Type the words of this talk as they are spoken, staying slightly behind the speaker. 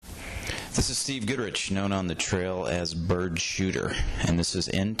This is Steve Goodrich, known on the trail as Bird Shooter, and this is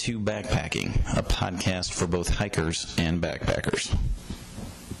N2 Backpacking, a podcast for both hikers and backpackers.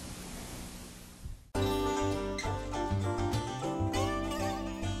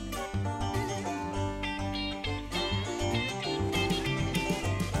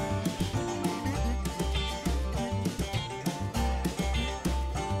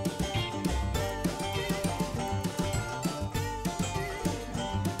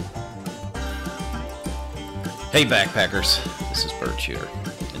 Hey backpackers, this is Bird Shooter,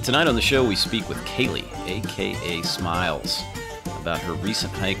 and tonight on the show we speak with Kaylee, aka Smiles, about her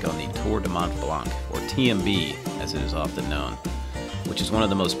recent hike on the Tour de Mont Blanc, or TMB as it is often known, which is one of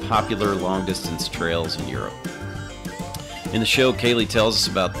the most popular long-distance trails in Europe. In the show, Kaylee tells us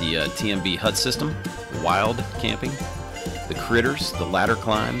about the TMB hut system, wild camping, the critters, the ladder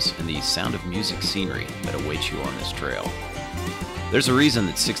climbs, and the sound of music scenery that awaits you on this trail. There's a reason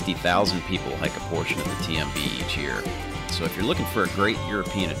that 60,000 people hike a portion of the TMB each year. So if you're looking for a great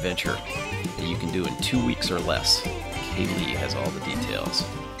European adventure that you can do in 2 weeks or less, Kaylee has all the details.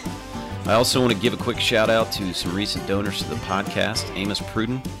 I also want to give a quick shout out to some recent donors to the podcast, Amos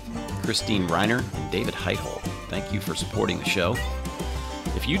Pruden, Christine Reiner, and David Heithel. Thank you for supporting the show.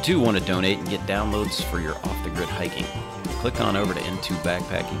 If you too want to donate and get downloads for your off-the-grid hiking, click on over to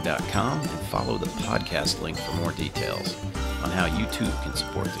n2backpacking.com and follow the podcast link for more details on how you too can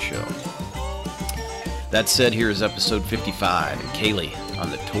support the show. That said, here is episode 55, and Kaylee on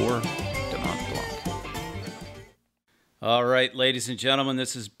the Tour de Mont Blanc. All right, ladies and gentlemen,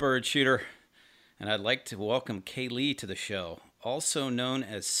 this is Bird Shooter, and I'd like to welcome Kaylee to the show, also known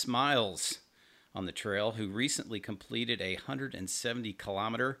as Smiles on the trail, who recently completed a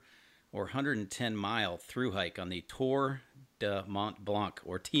 170-kilometer or 110-mile thru hike on the Tour de Mont Blanc,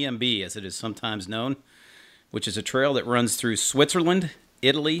 or TMB as it is sometimes known, which is a trail that runs through Switzerland,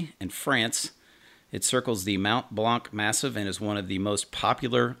 Italy, and France. It circles the Mont Blanc Massif and is one of the most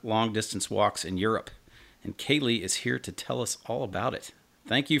popular long-distance walks in Europe. And Kaylee is here to tell us all about it.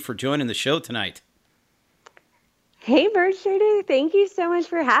 Thank you for joining the show tonight. Hey, Bird Shooter. Thank you so much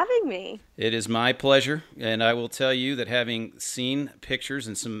for having me. It is my pleasure, and I will tell you that having seen pictures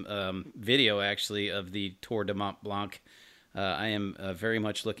and some video, actually, of the Tour de Mont Blanc, I am very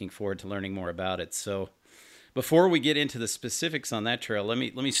much looking forward to learning more about it. So, before we get into the specifics on that trail, let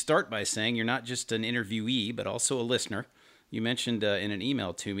me start by saying you're not just an interviewee, but also a listener. You mentioned in an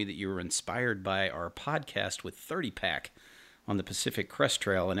email to me that you were inspired by our podcast with 30 Pack on the Pacific Crest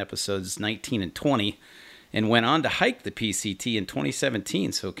Trail in episodes 19 and 20, and went on to hike the PCT in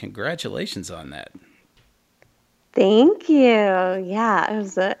 2017. So congratulations on that. Thank you. Yeah,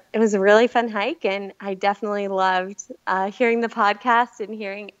 it was a really fun hike, and I definitely loved hearing the podcast and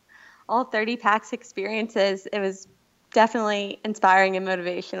hearing all 30 Pack's experiences. It was definitely inspiring and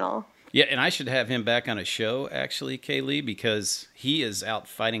motivational. Yeah, and I should have him back on a show, actually, Kaylee, because he is out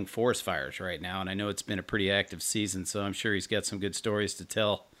fighting forest fires right now, and I know it's been a pretty active season, so I'm sure he's got some good stories to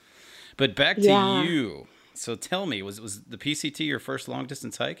tell. But back to you. So tell me, was the PCT your first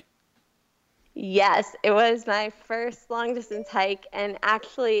long-distance hike? Yes, it was my first long-distance hike, and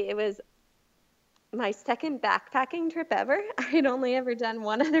actually it was my second backpacking trip ever. I had only ever done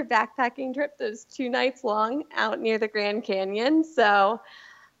one other backpacking trip that was 2 nights long out near the Grand Canyon. So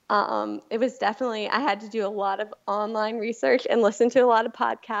it was definitely, I had to do a lot of online research and listen to a lot of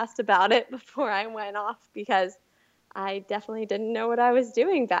podcasts about it before I went off, because I definitely didn't know what I was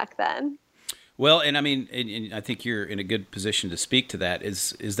doing back then. Well, and I mean, and I think you're in a good position to speak to that.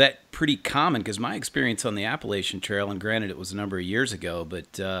 Is that pretty common? Because my experience on the Appalachian Trail, and granted it was a number of years ago,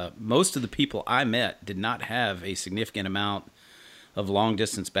 but most of the people I met did not have a significant amount of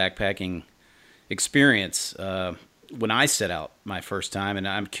long-distance backpacking experience when I set out my first time. And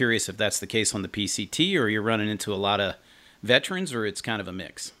I'm curious if that's the case on the PCT, or you're running into a lot of veterans, or it's kind of a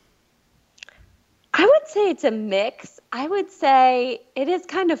mix. I would say it's a mix. I would say it is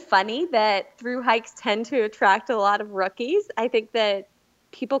kind of funny that thru hikes tend to attract a lot of rookies. I think that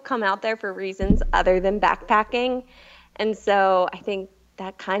people come out there for reasons other than backpacking. And so I think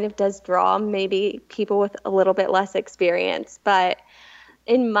that kind of does draw maybe people with a little bit less experience. But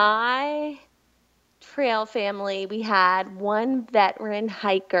in my trail family, we had one veteran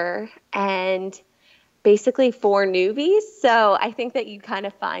hiker and basically 4 newbies. So I think that you kind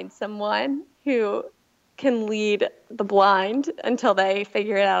of find someone who can lead the blind until they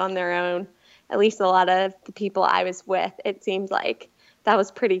figure it out on their own. At least a lot of the people I was with, it seemed like that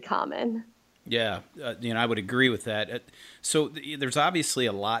was pretty common. Yeah, I would agree with that. So there's obviously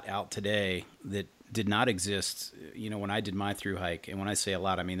a lot out today that did not exist, when I did my thru hike. And when I say a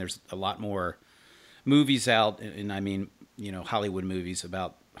lot, I mean there's a lot more movies out, and I mean, Hollywood movies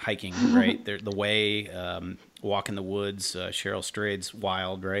about hiking, right? The Way, Walk in the Woods, Cheryl Strayed's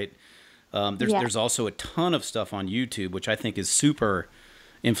Wild, right? Yeah. There's also a ton of stuff on YouTube, which I think is super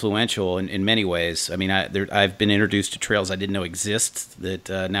influential in many ways. I mean, I've been introduced to trails I didn't know exist that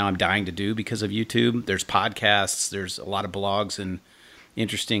now I'm dying to do because of YouTube. There's podcasts, there's a lot of blogs and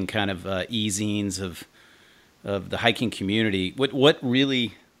interesting kind of e-zines of the hiking community.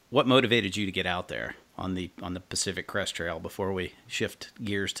 What motivated you to get out there on the Pacific Crest Trail before we shift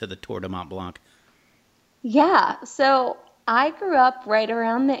gears to the Tour de Mont Blanc? Yeah. So I grew up right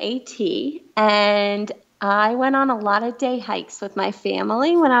around the AT, and I went on a lot of day hikes with my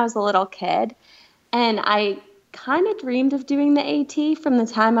family when I was a little kid. And I kind of dreamed of doing the AT from the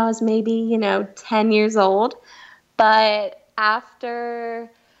time I was maybe, 10 years old. But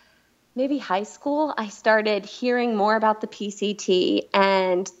after maybe high school, I started hearing more about the PCT.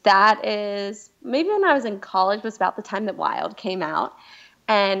 And that is maybe when I was in college was about the time that Wild came out.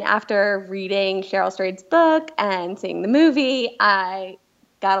 And after reading Cheryl Strayed's book and seeing the movie, I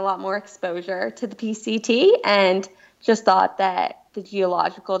got a lot more exposure to the PCT and just thought that the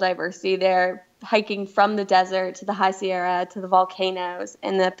geological diversity there, hiking from the desert to the High Sierra to the volcanoes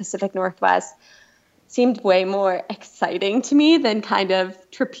in the Pacific Northwest, seemed way more exciting to me than kind of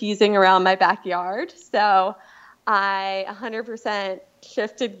trapezing around my backyard. So I 100%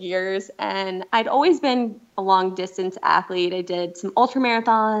 shifted gears, and I'd always been a long distance athlete. I did some ultra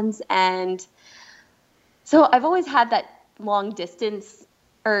marathons, and so I've always had that long distance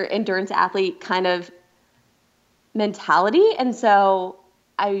or endurance athlete kind of mentality. And so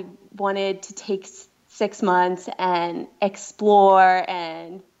I wanted to take 6 months and explore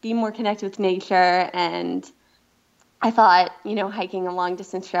and be more connected with nature. And I thought, hiking a long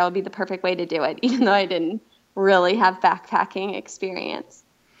distance trail would be the perfect way to do it, even though I didn't really have backpacking experience.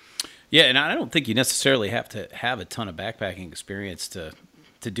 Yeah, and I don't think you necessarily have to have a ton of backpacking experience to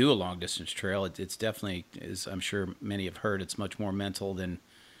do a long distance trail. It's definitely, as I'm sure many have heard, it's much more mental than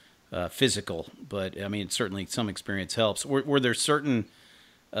physical. But I mean, certainly some experience helps. Were there certain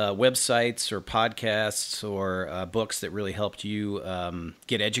websites or podcasts or books that really helped you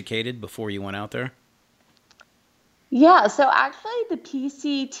get educated before you went out there? Yeah, so actually the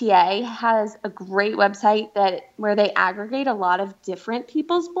PCTA has a great website where they aggregate a lot of different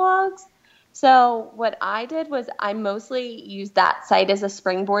people's blogs. So what I did was I mostly used that site as a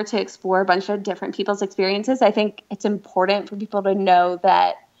springboard to explore a bunch of different people's experiences. I think it's important for people to know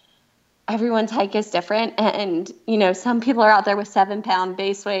that everyone's hike is different, and some people are out there with 7-pound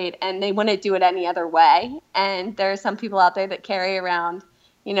base weight and they wouldn't do it any other way. And there are some people out there that carry around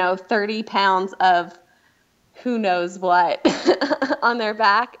 30 pounds of who knows what on their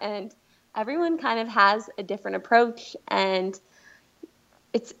back, and everyone kind of has a different approach. And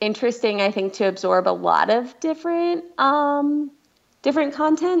it's interesting, I think, to absorb a lot of different content.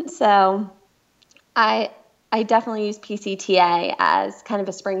 So I definitely use PCTA as kind of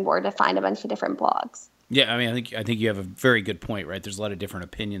a springboard to find a bunch of different blogs. Yeah, I mean, I think you have a very good point, right? There's a lot of different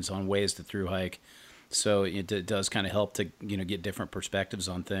opinions on ways to through hike, so it does kind of help to get different perspectives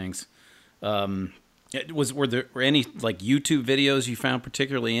on things. Were there any like YouTube videos you found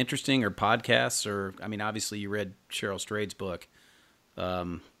particularly interesting, or podcasts, or I mean, obviously you read Cheryl Strayed's book,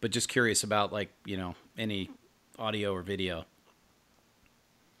 but just curious about any audio or video.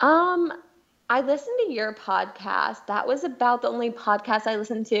 I listened to your podcast. That was about the only podcast I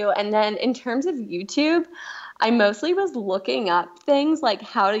listened to. And then in terms of YouTube, I mostly was looking up things like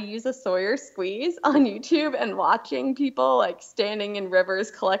how to use a Sawyer squeeze on YouTube and watching people like standing in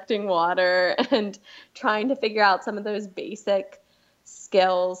rivers collecting water and trying to figure out some of those basic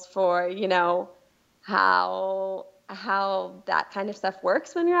skills for, how that kind of stuff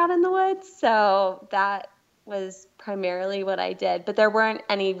works when you're out in the woods. So that was primarily what I did, but there weren't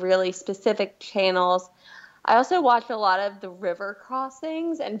any really specific channels. I also watched a lot of the river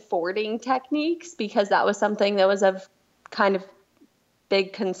crossings and fording techniques because that was something that was of kind of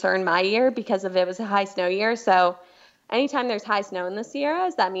big concern my year because it was a high snow year. So anytime there's high snow in the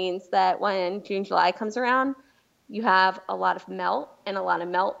Sierras, that means that when June, July comes around, you have a lot of melt, and a lot of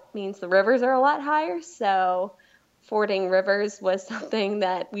melt means the rivers are a lot higher. So fording rivers was something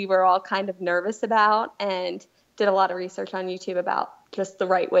that we were all kind of nervous about, and did a lot of research on YouTube about just the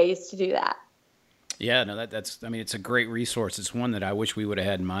right ways to do that. Yeah, no, I mean, it's a great resource. It's one that I wish we would have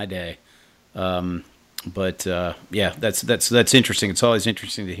had in my day. But yeah, that's interesting. It's always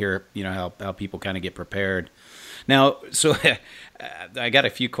interesting to hear, how people kind of get prepared. Now, so I got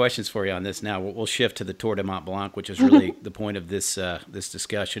a few questions for you on this. Now we'll shift to the Tour de Mont Blanc, which is really the point of this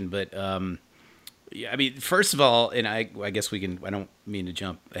discussion. But yeah, I mean, first of all, and I guess we can. I don't mean to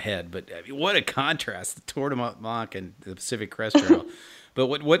jump ahead, but I mean, what a contrast, the Tour de Mont Blanc and the Pacific Crest Trail. But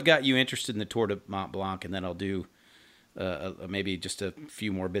what got you interested in the Tour de Mont Blanc? And then I'll do maybe just a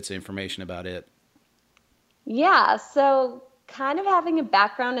few more bits of information about it. Yeah, so kind of having a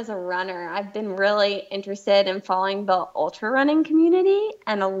background as a runner, I've been really interested in following the ultra running community,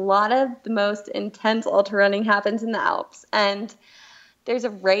 and a lot of the most intense ultra running happens in the Alps. And there's a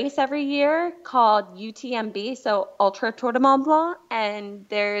race every year called UTMB, so Ultra Tour de Mont Blanc, and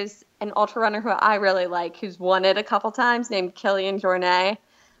there's an ultra runner who I really like who's won it a couple times named Kilian Jornet.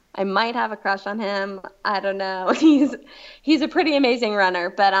 I might have a crush on him. I don't know. He's a pretty amazing runner,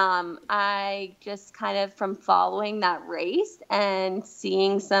 but I just kind of from following that race and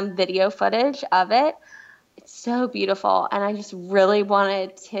seeing some video footage of it, it's so beautiful, and I just really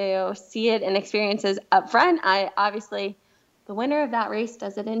wanted to see it and experience it up front. I obviously the winner of that race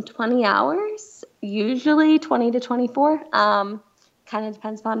does it in 20 hours, usually 20 to 24. Kind of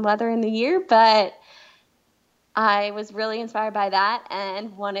depends upon weather in the year, but I was really inspired by that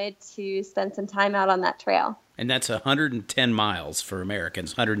and wanted to spend some time out on that trail. And that's 110 miles for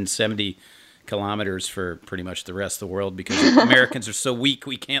Americans, 170 kilometers for pretty much the rest of the world, because Americans are so weak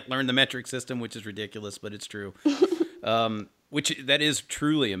we can't learn the metric system, which is ridiculous, but it's true. Which that is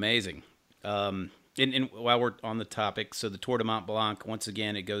truly amazing. And while we're on the topic, so the Tour de Mont Blanc, once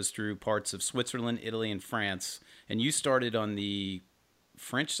again, it goes through parts of Switzerland, Italy, and France. And you started on the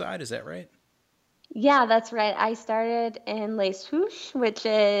French side, is that right? Yeah, that's right. I started in Les Houches, which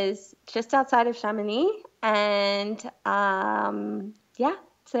is just outside of Chamonix, and yeah,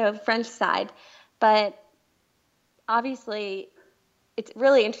 so French side. But obviously, it's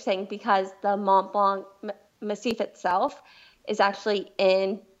really interesting because the Mont Blanc Massif itself is actually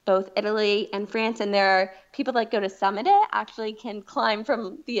in both Italy and France, and there are people that go to summit it actually can climb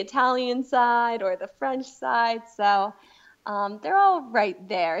from the Italian side or the French side. So they're all right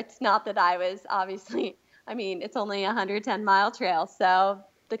there. It's not that I was obviously, I mean, it's only a 110-mile trail, so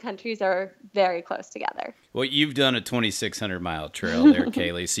the countries are very close together. Well, you've done a 2,600-mile trail there,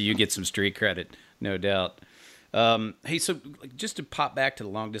 Kaylee, so you get some street credit, no doubt. Hey, so just to pop back to the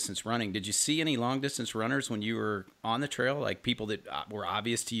long-distance running, did you see any long-distance runners when you were on the trail, like people that were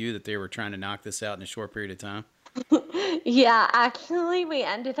obvious to you that they were trying to knock this out in a short period of time? Yeah, actually, we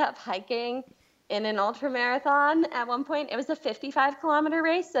ended up hiking in an ultra marathon at one point. It was a 55-kilometer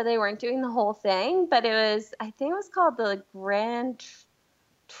race, so they weren't doing the whole thing, but I think it was called the Grand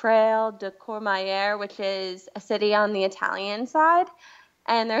Trail de Courmayeur, which is a city on the Italian side.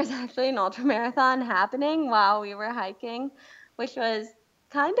 And there was actually an ultra marathon happening while we were hiking, which was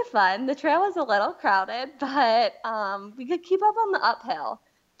kind of fun. The trail was a little crowded, but we could keep up on the uphill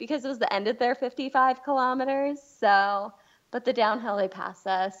because it was the end of their 55 kilometers. So, but the downhill, they passed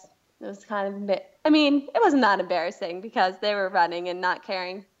us. It was kind of, I mean, it wasn't that embarrassing because they were running and not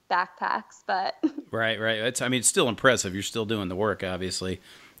carrying backpacks, but. Right. I mean, it's still impressive. You're still doing the work, obviously.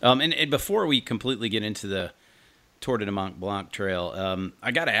 And before we completely get into the Tour de Mont Blanc trail,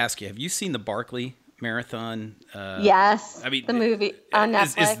 I got to ask you, have you seen the Barkley Marathon? Yes. I mean, the movie on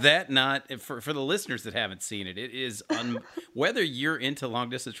Netflix. Is that not, for the listeners that haven't seen it, it is, whether you're into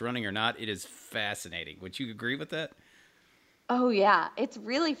long distance running or not, it is fascinating. Would you agree with that? Oh, yeah. It's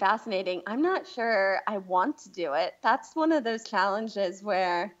really fascinating. I'm not sure I want to do it. That's one of those challenges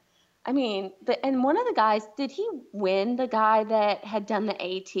where, I mean, and one of the guys, did he win, the guy that had done the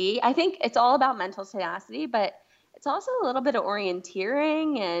AT? I think it's all about mental tenacity, but it's also a little bit of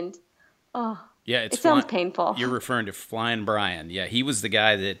orienteering and, yeah, it sounds painful. You're referring to Flying Brian. Yeah, he was the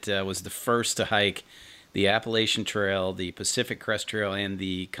guy that was the first to hike the Appalachian Trail, the Pacific Crest Trail, and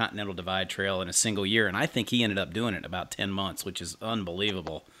the Continental Divide Trail in a single year. And I think he ended up doing it in about 10 months, which is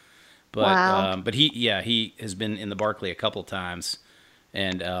unbelievable. But wow. But he has been in the Barkley a couple times,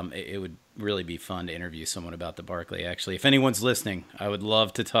 and it would really be fun to interview someone about the Barkley. Actually, if anyone's listening, I would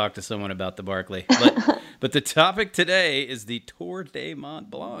love to talk to someone about the Barkley. But the topic today is the Tour de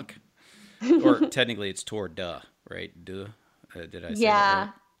Mont Blanc, or technically it's Tour de, right? De, did I say that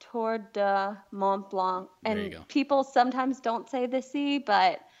right? Tour de Mont Blanc. There you And go. people sometimes don't say the C,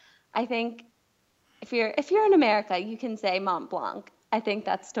 but I think if you're in America, you can say Mont Blanc. I think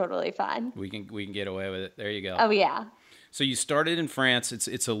that's totally fine. We can get away with it. There you go. Oh yeah. So you started in France.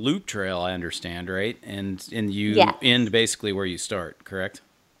 It's a loop trail, I understand, right? And you Yes. end basically where you start, correct?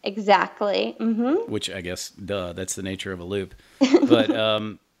 Exactly. Mm-hmm. Which I guess, that's the nature of a loop. But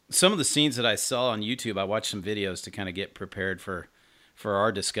some of the scenes that I saw on YouTube, I watched some videos to kind of get prepared for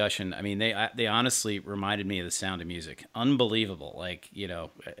our discussion. I mean, they honestly reminded me of The Sound of Music. Unbelievable. Like, you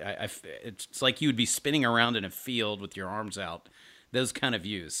know, it's like you would be spinning around in a field with your arms out. Those kind of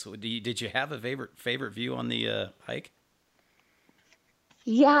views. Did you have a favorite view on the hike?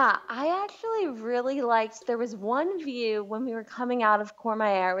 Yeah, I actually really liked, there was one view when we were coming out of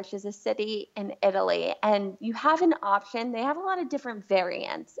Courmayeur, which is a city in Italy, and you have an option. They have a lot of different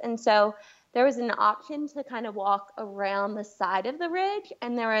variants. And so there was an option to kind of walk around the side of the ridge,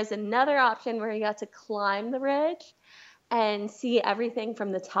 and there was another option where you got to climb the ridge and see everything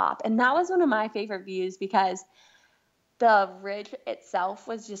from the top. And that was one of my favorite views because the ridge itself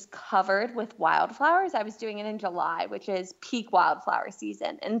was just covered with wildflowers. I was doing it in July, which is peak wildflower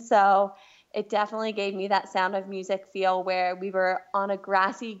season. And so it definitely gave me that Sound of Music feel where we were on a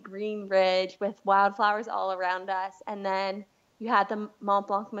grassy green ridge with wildflowers all around us. And then you had the Mont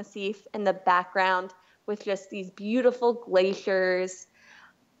Blanc Massif in the background with just these beautiful glaciers.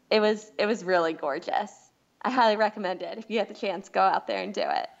 It was really gorgeous. I highly recommend it. If you have the chance, go out there and do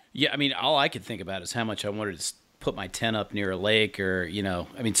it. Yeah, I mean, all I could think about is how much I wanted to put my tent up near a lake, or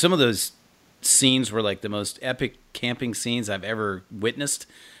I mean, some of those scenes were like the most epic camping scenes I've ever witnessed,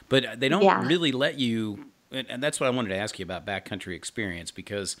 but they don't Yeah. really let you. And that's what I wanted to ask you about backcountry experience,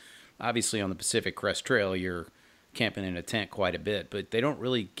 because obviously on the Pacific Crest Trail, you're camping in a tent quite a bit, but they don't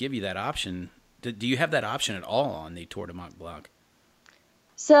really give you that option. Do you have that option at all on the Tour de Mont Blanc?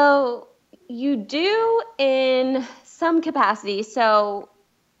 So you do in some capacity. So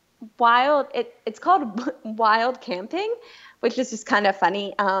it's called wild camping, which is just kind of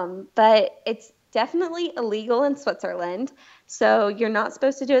funny. But it's definitely illegal in Switzerland. So you're not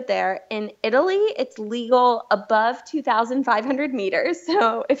supposed to do it there. In Italy, it's legal above 2,500 meters.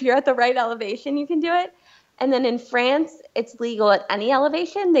 So if you're at the right elevation, you can do it. And then in France, it's legal at any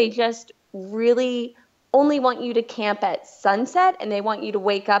elevation. They just really only want you to camp at sunset, and they want you to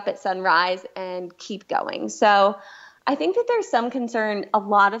wake up at sunrise and keep going. So I think that there's some concern. A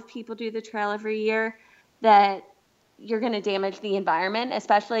lot of people do the trail every year that you're going to damage the environment,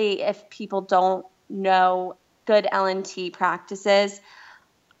 especially if people don't know good L&T practices.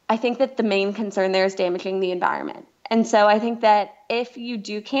 I think that the main concern there is damaging the environment. And so I think that if you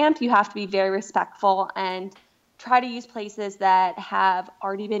do camp, you have to be very respectful and try to use places that have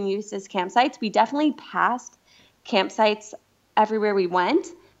already been used as campsites. We definitely passed campsites everywhere we went.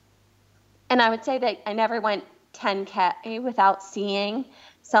 And I would say that I never went 10K without seeing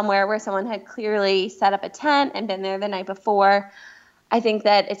somewhere where someone had clearly set up a tent and been there the night before. I think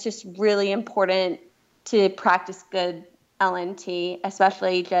that it's just really important to practice good LNT,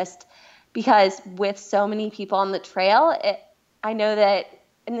 especially just because with so many people on the trail, I know that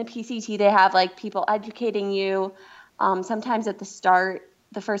in the PCT they have like people educating you. Sometimes at the start,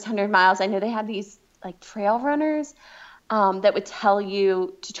 the first 100 miles, I know they have these like trail runners that would tell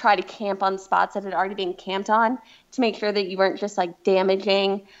you to try to camp on spots that had already been camped on to make sure that you weren't just like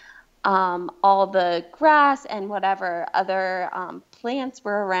damaging all the grass and whatever other plants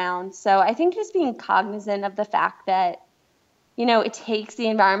were around. So I think just being cognizant of the fact that, it takes the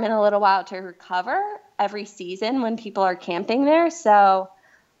environment a little while to recover every season when people are camping there. So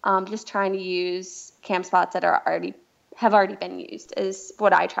just trying to use camp spots that have already been used is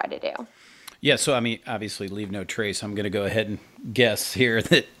what I try to do. Yeah, so I mean, obviously, leave no trace. I'm going to go ahead and guess here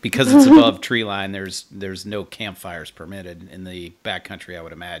that because it's above tree line, there's no campfires permitted in the backcountry, I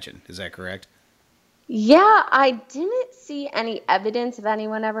would imagine. Is that correct? Yeah, I didn't see any evidence of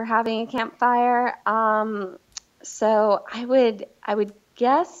anyone ever having a campfire. So I would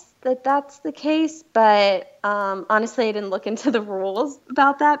guess that that's the case, but honestly, I didn't look into the rules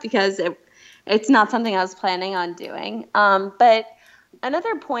about that because it's not something I was planning on doing. But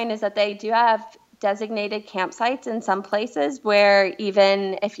another point is that they do have designated campsites in some places where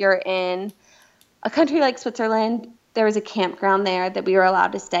even if you're in a country like Switzerland, there was a campground there that we were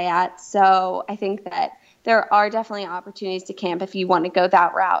allowed to stay at. So I think that there are definitely opportunities to camp if you want to go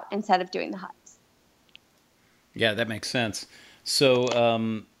that route instead of doing the huts. Yeah, that makes sense. So,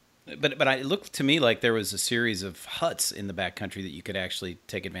 but it looked to me like there was a series of huts in the backcountry that you could actually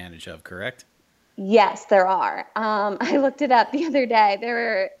take advantage of, correct? Yes, there are. I looked it up the other day. There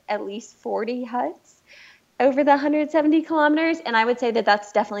were at least 40 huts over the 170 kilometers, and I would say that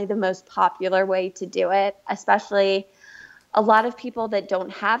that's definitely the most popular way to do it, especially a lot of people that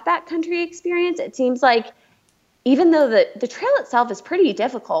don't have backcountry experience. It seems like even though the trail itself is pretty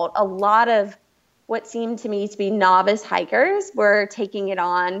difficult, a lot of what seemed to me to be novice hikers were taking it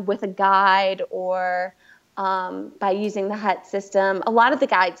on with a guide or by using the hut system. A lot of the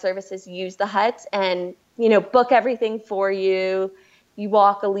guide services use the huts and, book everything for you. You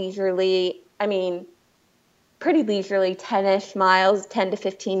walk pretty leisurely, 10-ish miles, 10 to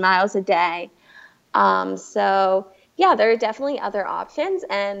 15 miles a day. So yeah, there are definitely other options,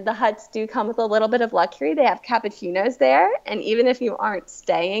 and the huts do come with a little bit of luxury. They have cappuccinos there, and even if you aren't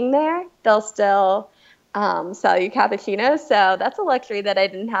staying there, they'll still sell you cappuccinos. So that's a luxury that I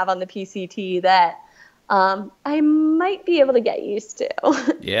didn't have on the PCT that I might be able to get used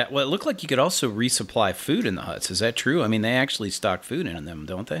to. Yeah, well, it looked like you could also resupply food in the huts. Is that true? I mean, they actually stock food in them,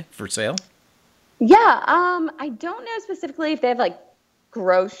 don't they, for sale? Yeah, I don't know specifically if they have like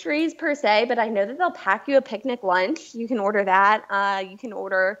groceries per se, but I know that they'll pack you a picnic lunch. You can order that. You can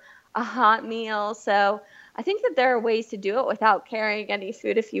order a hot meal. So I think that there are ways to do it without carrying any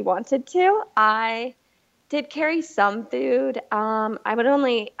food if you wanted to. I did carry some food.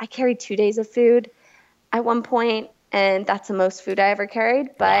 I carried 2 days of food at one point, and that's the most food I ever carried.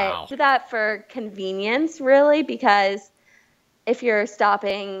 But Wow. did that for convenience, really, because if you're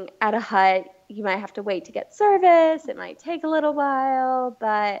stopping at a hut, you might have to wait to get service. It might take a little while,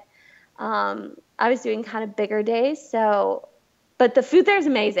 but I was doing kind of bigger days. So, but the food there is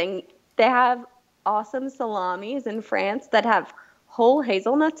amazing. They have awesome salamis in France that have whole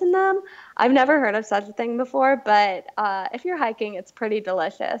hazelnuts in them. I've never heard of such a thing before, but if you're hiking, it's pretty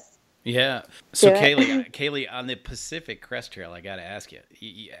delicious. Yeah. Do So, it. Kaylee, on the Pacific Crest Trail, I got to ask you,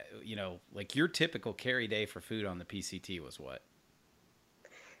 you know, like your typical carry day for food on the PCT was what?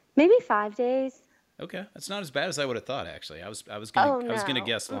 Maybe 5 days. Okay, that's not as bad as I would have thought. Actually, Oh, I was gonna no.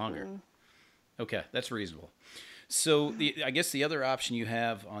 guess longer. Mm-mm. Okay, that's reasonable. So I guess the other option you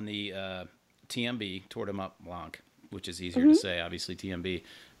have on the TMB Tour de Mont Blanc, which is easier to Mhm. say, obviously TMB,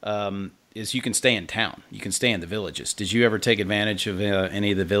 is you can stay in town. You can stay in the villages. Did you ever take advantage of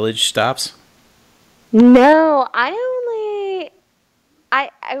any of the village stops? No, I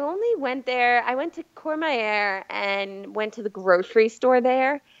only went there. I went to Courmayeur and went to the grocery store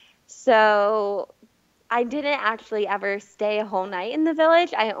there. So I didn't actually ever stay a whole night in the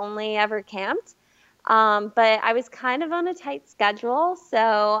village. I only ever camped. But I was kind of on a tight schedule,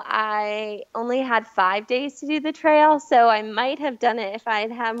 so I only had 5 days to do the trail. So I might have done it if I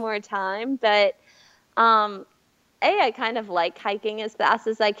had had more time. But um, I kind of like hiking as fast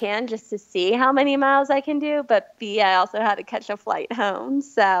as I can just to see how many miles I can do. But B, I also had to catch a flight home,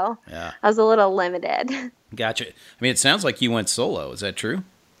 so Yeah, I was a little limited. gotcha. I mean, it sounds like you went solo. Is that true?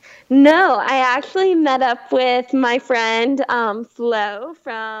 No, I actually met up with my friend Flo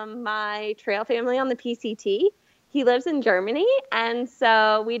from my trail family on the PCT. He lives in Germany, and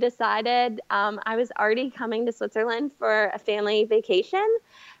so we decided I was already coming to Switzerland for a family vacation,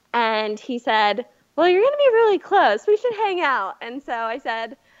 and he said, "Well, you're going to be really close. We should hang out." And so I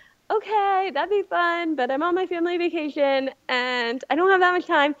said, "Okay, that'd be fun, but I'm on my family vacation and I don't have that much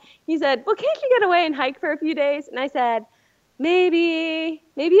time." He said, "Well, can't you get away and hike for a few days?" And I said, maybe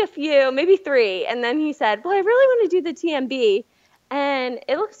a few, maybe three. And then he said, "Well, I really want to do the TMB and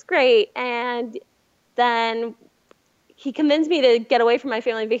it looks great." And then he convinced me to get away from my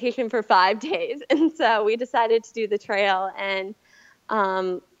family vacation for 5 days. And so we decided to do the trail, and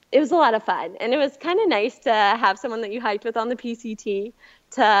um, it was a lot of fun. And it was kind of nice to have someone that you hiked with on the PCT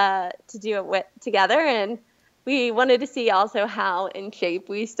to do it with together. And we wanted to see also how in shape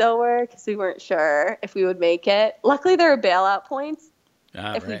we still were because we weren't sure if we would make it. Luckily, there were bailout points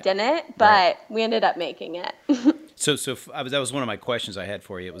Ah, if we right, didn't, right. but we ended up making it. That was one of my questions I had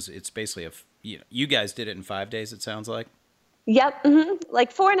for you. It's basically you guys did it in 5 days. It sounds like. Yep,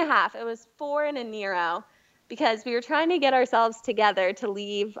 like 4.5. It was 4 and a Nero because we were trying to get ourselves together to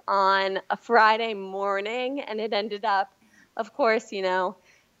leave on a Friday morning, and it ended up, of course, you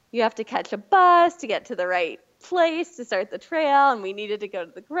have to catch a bus to get to the right place to start the trail, and we needed to go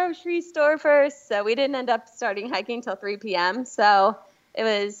to the grocery store first, so we didn't end up starting hiking till 3 p.m. So it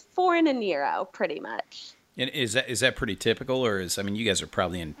was 4 and a Nero, pretty much. And is that pretty typical, or I mean, you guys are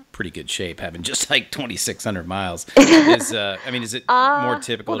probably in pretty good shape, having just like 2,600 miles. Is it more Well,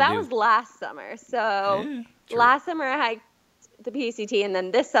 typical to that do? was last summer. So Yeah, true. last summer I hiked the PCT, and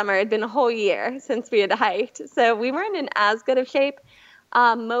then this summer it had been a whole year since we had hiked. So we weren't in as good of shape.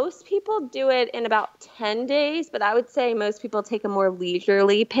 Most people do it in about 10 days, but I would say most people take a more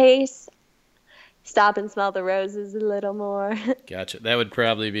leisurely pace, stop and smell the roses a little more. Gotcha. That would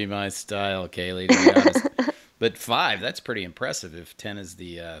probably be my style, Kaylee, to be honest. But 5, that's pretty impressive if 10 is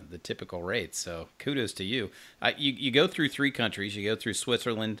the typical rate. So kudos to you. You go through 3 countries. You go through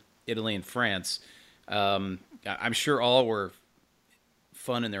Switzerland, Italy, and France. I'm sure all were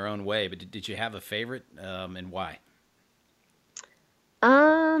fun in their own way, but did you have a favorite, and why?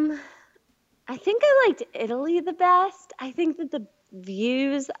 Um, I think I liked Italy the best. I think that the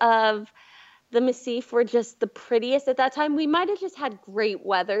views of the Massif were just the prettiest at that time. We might have just had great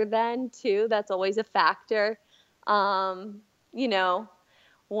weather then too. That's always a factor. Um, you know,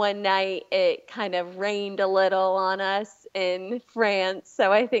 one night it kind of rained a little on us in France.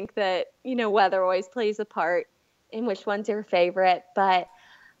 So I think that, weather always plays a part in which one's your favorite. But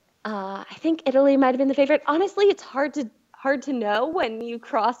I think Italy might have been the favorite. Honestly, it's hard to know when you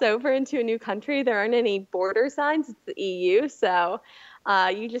cross over into a new country. There aren't any border signs. It's the EU, so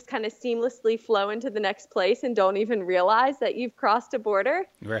you just kind of seamlessly flow into the next place and don't even realize that you've crossed a border.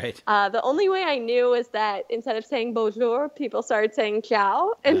 Right. The only way I knew was that instead of saying bonjour, people started saying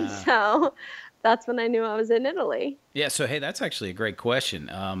ciao, and Uh, so that's when I knew I was in Italy. yeah. So hey, that's actually a great question.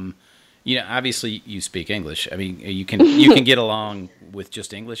 Obviously you speak English. I mean, you can get along with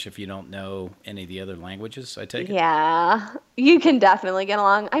just English if you don't know any of the other languages. I take it. Yeah, you can definitely get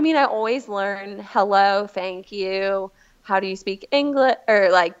along. I mean, I always learn hello, thank you, how do you speak English, or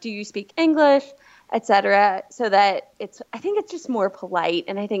like, do you speak English, etc. So that I think it's just more polite,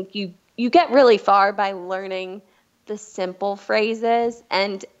 and I think you get really far by learning the simple phrases,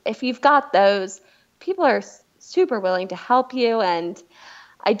 and if you've got those, people are super willing to help you. And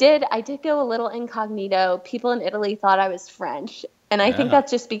I did go a little incognito. People in Italy thought I was French. And I think Ah,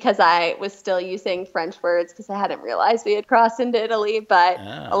 that's just because I was still using French words because I hadn't realized we had crossed into Italy. But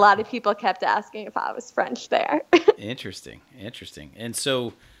a ah. lot of people kept asking if I was French there. Interesting. Interesting. And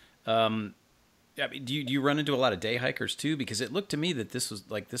so, um, I mean, do you run into a lot of day hikers too? Because it looked to me that this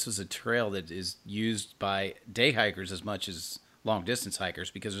was a trail that is used by day hikers as much as long distance hikers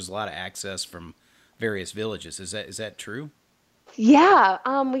because there's a lot of access from various villages. Is that true? Yeah,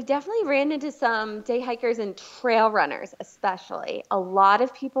 we definitely ran into some day hikers and trail runners, especially. A lot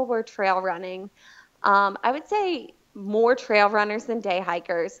of people were trail running. I would say more trail runners than day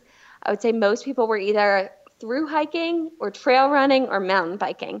hikers. I would say most people were either through hiking or trail running or mountain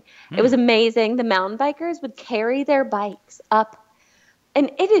biking. It Hmm. was amazing. The mountain bikers would carry their bikes up,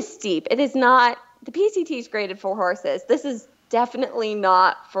 and it is steep. It is not, the PCT is graded for horses. This is definitely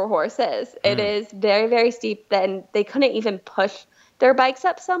not for horses. It Hmm. is very, very steep. Then they couldn't even push their bikes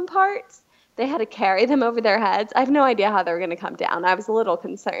up some parts. They had to carry them over their heads. I have no idea how they were going to come down. I was a little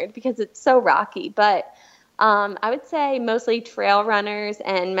concerned because it's so rocky. But I would say mostly trail runners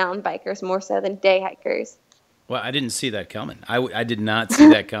and mountain bikers more so than day hikers. Well, I didn't see that coming. I did not see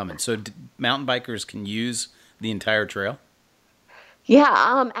that coming. So mountain bikers can use the entire trail.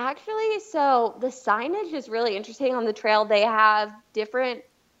 Yeah, actually, so the signage is really interesting on the trail. They have different,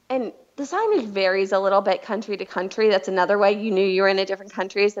 and the signage varies a little bit country to country. That's another way you knew you were in a different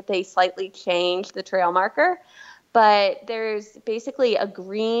country, is that they slightly changed the trail marker. But there's basically a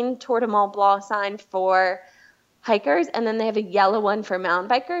green Tour de Mont Blanc sign for hikers, and then they have a yellow one for mountain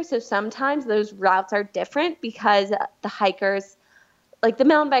bikers. So sometimes those routes are different because the hikers, like the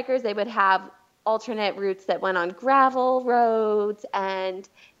mountain bikers, they would have alternate routes that went on gravel roads and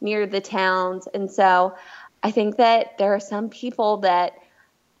near the towns. And so I think that there are some people that,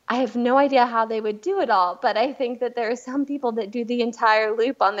 I have no idea how they would do it all, but I think that there are some people that do the entire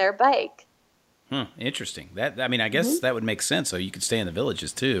loop on their bike. Hmm. Interesting. I mean, I guess Hmm. that would make sense. So you could stay in the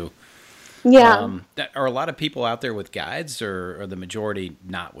villages too. Yeah. Are a lot of people out there with guides, or are the majority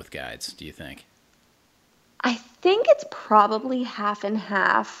not with guides? Do you think? I think it's probably half and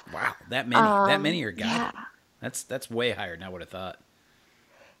half. Wow, that many. That many are Yeah. guided. That's way higher than I would have thought.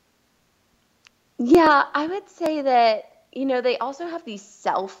 Yeah, I would say that, they also have these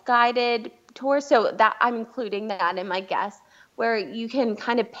self-guided tours. So that I'm including that in my guess, where you can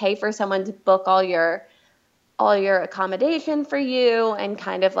kind of pay for someone to book all your accommodation for you and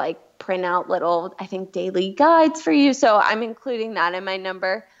kind of like print out little, I think, daily guides for you. So I'm including that in my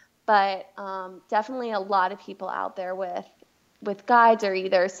number. But definitely a lot of people out there with guides, or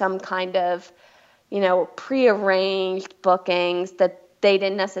either some kind of prearranged bookings that they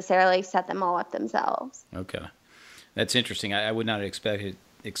didn't necessarily set them all up themselves. Okay, that's interesting. I would not have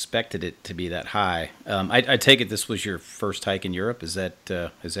expected it to be that high. I take it this was your first hike in Europe. Is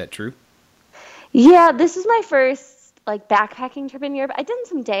that true? Yeah, this is my first like backpacking trip in Europe. I did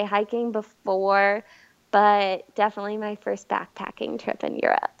some day hiking before, but definitely my first backpacking trip in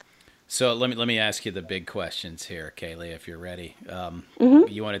Europe. So let me ask you the big questions here, Kaylee, if you're ready. Hmm.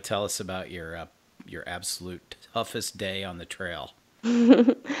 You want to tell us about your absolute toughest day on the trail?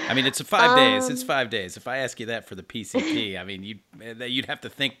 I mean, it's 5 days. It's um, 5 days. If I ask you that for the PCT, I mean, you'd have to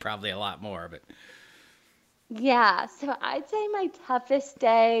think probably a lot more. But yeah, so I'd say my toughest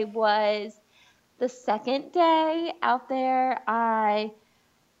day was the second day out there. I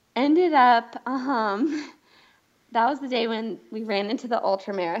ended up that was the day when we ran into the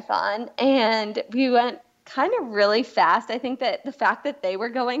ultra marathon, and we went kind of really fast. I think that the fact that they were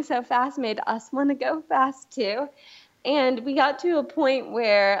going so fast made us want to go fast too. And we got to a point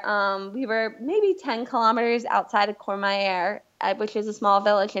where we were maybe 10 kilometers outside of Courmayeur, which is a small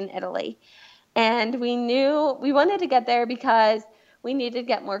village in Italy. And we knew we wanted to get there because we needed to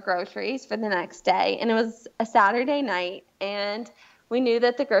get more groceries for the next day. And it was a Saturday night. And we knew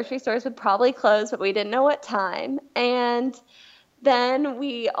that the grocery stores would probably close, but we didn't know what time. And then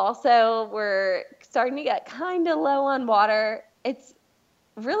we also were starting to get kind of low on water. It's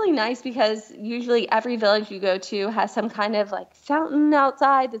really nice because usually every village you go to has some kind of like fountain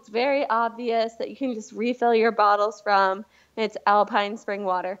outside that's very obvious that you can just refill your bottles from. And it's alpine spring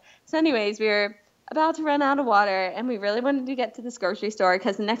water. So anyways, we were about to run out of water and we really wanted to get to this grocery store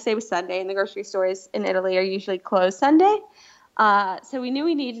because the next day was Sunday and the grocery stores in Italy are usually closed Sunday. So we knew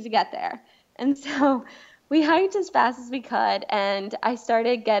we needed to get there. And so we hiked as fast as we could and I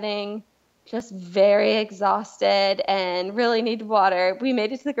started getting just very exhausted and really needed water. We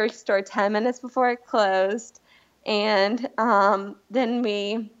made it to the grocery store 10 minutes before it closed. And then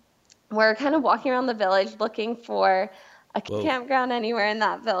we were kind of walking around the village looking for a campground anywhere in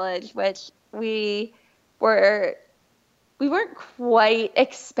that village, which we weren't quite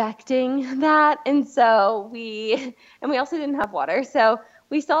expecting that. And so we also didn't have water. So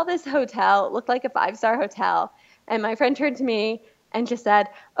we saw this hotel. It looked like a 5-star hotel. And my friend turned to me and just said,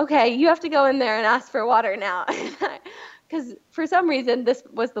 okay, you have to go in there and ask for water now. Because for some reason, this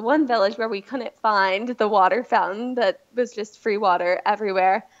was the one village where we couldn't find the water fountain that was just free water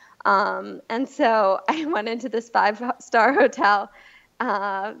everywhere. And so I went into this 5-star hotel,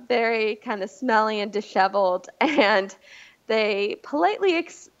 very kind of smelly and disheveled. And they politely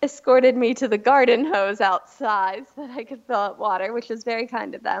escorted me to the garden hose outside so that I could fill up water, which was very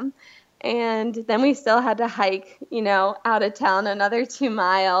kind of them. And then we still had to hike, out of town another 2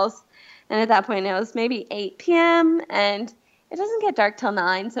 miles. And at that point, it was maybe 8 p.m. And it doesn't get dark till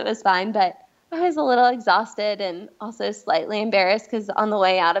 9, so it was fine. But I was a little exhausted and also slightly embarrassed because on the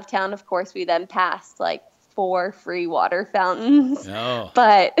way out of town, of course, we then passed like 4 free water fountains. Oh.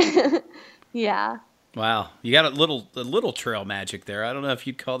 But, yeah. Wow. You got a little trail magic there. I don't know if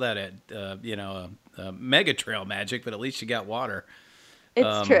you'd call that a mega trail magic, but at least you got water.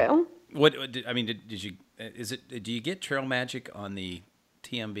 It's true. Did you? Do you get trail magic on the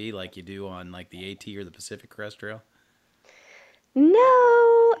TMB like you do on like the AT or the Pacific Crest Trail? No,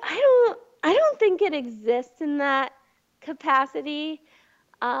 I don't think it exists in that capacity.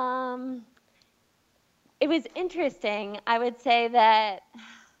 It was interesting. I would say that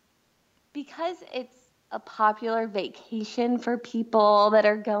because it's a popular vacation for people that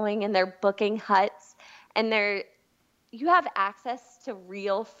are going and they're booking huts and you have access to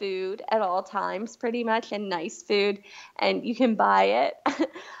real food at all times, pretty much, and nice food, and you can buy it.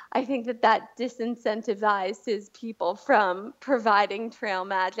 I think that disincentivizes people from providing trail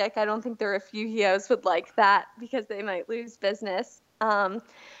magic. I don't think the refugios would like that because they might lose business.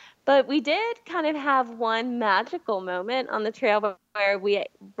 But we did kind of have one magical moment on the trail where we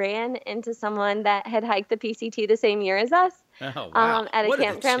ran into someone that had hiked the PCT the same year as us. Oh, wow. At a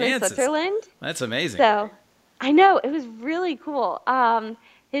campground in Switzerland. That's amazing. So I know, it was really cool.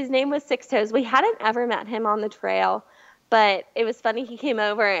 His name was Six Toes. We hadn't ever met him on the trail, but it was funny. He came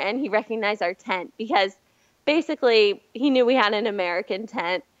over and he recognized our tent because basically he knew we had an American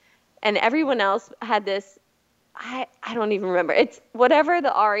tent and everyone else had this, I don't even remember. It's whatever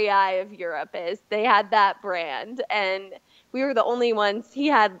the REI of Europe is. They had that brand and we were the only ones. He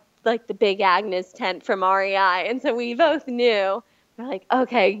had like the Big Agnes tent from REI. And so we both knew. We're like,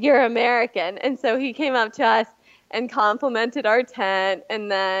 okay, you're American. And so he came up to us and complimented our tent.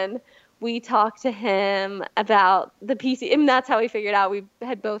 And then we talked to him about the PC. And that's how we figured out we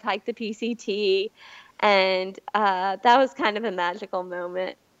had both hiked the PCT. And that was kind of a magical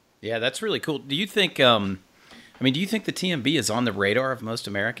moment. Yeah, that's really cool. Do you think, do you think the TMB is on the radar of most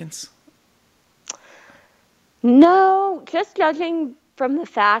Americans? No, just judging from the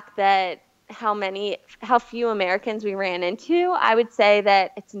fact that how few Americans we ran into, I would say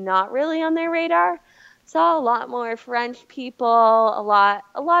that it's not really on their radar. Saw a lot more French people, a lot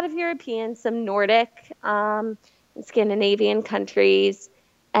of Europeans, some Nordic, and Scandinavian countries,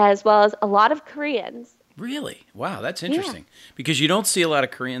 as well as a lot of Koreans. Really? Wow, that's interesting. Yeah. Because you don't see a lot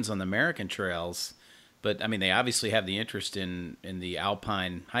of Koreans on the American trails, but they obviously have the interest in the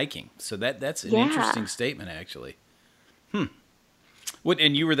alpine hiking. So that's an interesting statement, actually.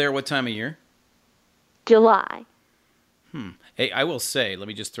 And you were there what time of year? July. Hey, I will say, let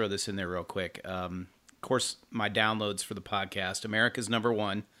me just throw this in there real quick. Of course, my downloads for the podcast, America's number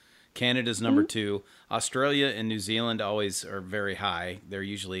 1, Canada's number 2, Australia and New Zealand always are very high. They're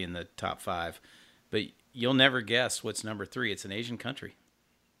usually in the top 5. But you'll never guess what's number 3. It's an Asian country.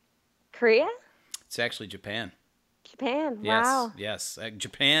 Korea? It's actually Japan. Japan, wow. Yes.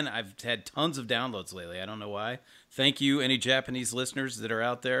 Japan, I've had tons of downloads lately. I don't know why. Thank you, any Japanese listeners that are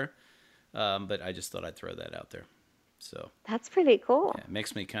out there. But I just thought I'd throw that out there. So that's pretty cool. Yeah, it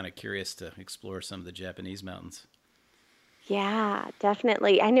makes me kind of curious to explore some of the Japanese mountains. Yeah,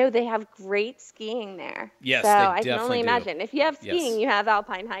 definitely. I know they have great skiing there. So Yes, they I can definitely only do. imagine. If you have skiing, Yes, you have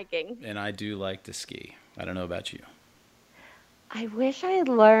alpine hiking. and I do like to ski. I don't know about you. I wish I had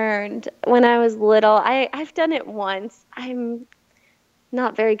learned when I was little. I've done it once. I'm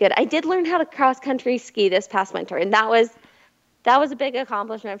not very good. I did learn how to cross country ski this past winter, and that was a big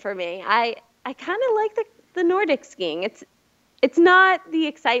accomplishment for me. I kind of like the Nordic skiing. It's not the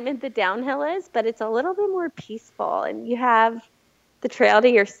excitement that downhill is, but it's a little bit more peaceful, and you have the trail to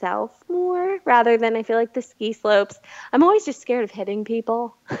yourself more rather than I feel like the ski slopes. I'm always just scared of hitting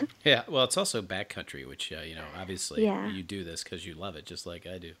people. Yeah, well, it's also backcountry, which obviously Yeah. you do this because you love it, just like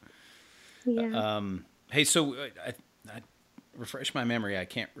I do. Yeah. Hey, so I refresh my memory. I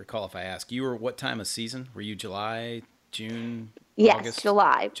can't recall if I asked. You were what time of season? Were you July, June, Yes, August?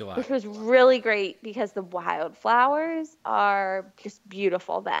 July, July. which was really great because the wildflowers are just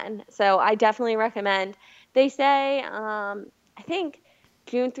beautiful then. So I definitely recommend. They say, I think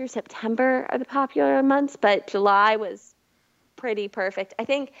June through September are the popular months, but July was pretty perfect. I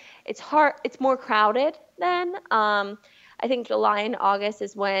think it's more crowded then. I think July and August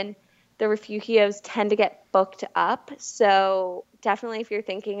is when the refugios tend to get booked up. So definitely if you're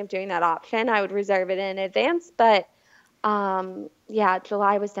thinking of doing that option, I would reserve it in advance. But yeah,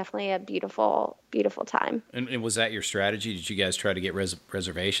 July was definitely a beautiful, beautiful time. And was that your strategy? Did you guys try to get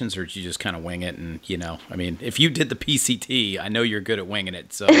reservations, or did you just kind of wing it? And I mean, if you did the PCT, I know you're good at winging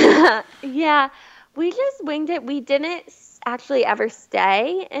it. So Yeah, we just winged it. We didn't actually ever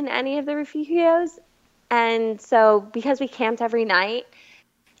stay in any of the refugios. And so because we camped every night,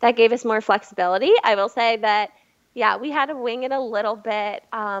 that gave us more flexibility. I will say that, yeah, we had to wing it a little bit.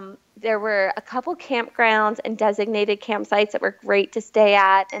 There were a couple campgrounds and designated campsites that were great to stay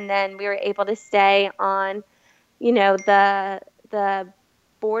at, and then we were able to stay on, the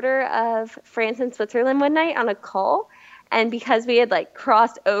border of France and Switzerland one night on a col. And because we had like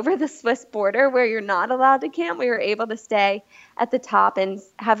crossed over the Swiss border where you're not allowed to camp, we were able to stay at the top and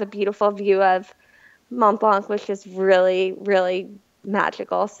have a beautiful view of Mont Blanc, which is really, really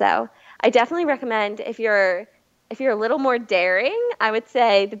magical. So I definitely recommend if you're a little more daring, I would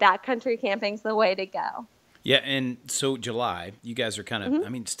say the backcountry camping's the way to go. yeah, and so July, you guys are kind of, Hmm. I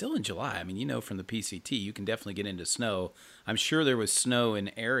mean, still in July. I mean, from the PCT, you can definitely get into snow. I'm sure there was snow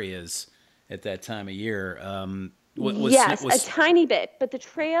in areas at that time of year. What was snow? Yes, a tiny bit, but the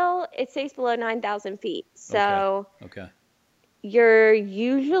trail it stays below 9,000 feet. Okay, So okay. you're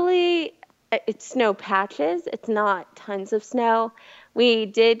usually it's snow patches. It's not tons of snow. We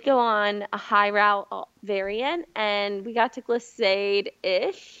did go on a high route variant, and we got to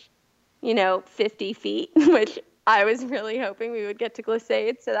Glissade-ish, 50 feet, which I was really hoping we would get to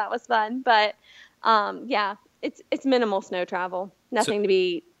Glissade, so that was fun. But yeah, it's minimal snow travel. So, Nothing to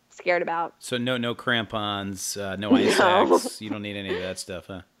be scared about. so no crampons, no ice No. axe. You don't need any of that stuff,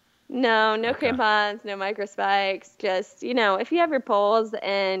 huh? No, no Okay. crampons, no micro spikes. Just, if you have your poles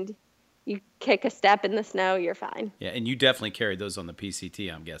and you kick a step in the snow, you're fine. Yeah, and you definitely carried those on the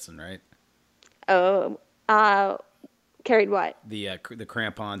PCT, I'm guessing, right? Oh, carried what? The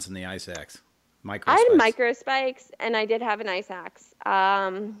crampons and the ice axe, micro I had spikes. micro spikes and I did have an ice axe.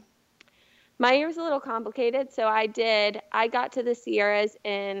 My year was a little complicated, so I got to the Sierras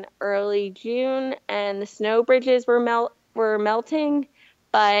in early June and the snow bridges were melting,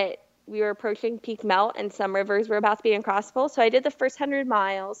 but we were approaching peak melt and some rivers were about to be uncrossable. So I did the first 100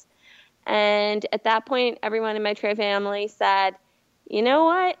 miles. And at that point, everyone in my trail family said, you know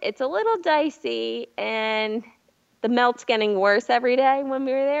what? It's a little dicey and the melt's getting worse every day when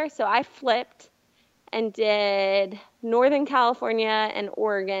we were there. So I flipped and did Northern California and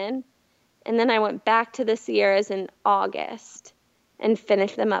Oregon. And then I went back to the Sierras in August and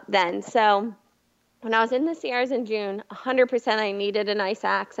finished them up then. So when I was in the Sierras in June, 100% I needed an ice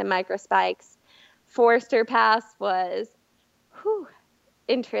axe and micro spikes. Forester Pass was whew,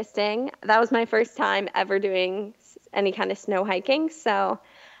 interesting. That was my first time ever doing any kind of snow hiking. So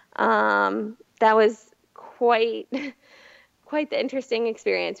that was quite the interesting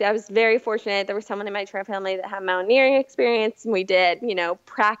experience. I was very fortunate. There was someone in my trail family that had mountaineering experience, and we did,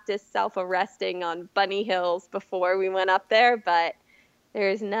 practice self-arresting on bunny hills before we went up there. But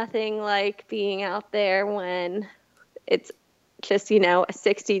there's nothing like being out there when it's just, a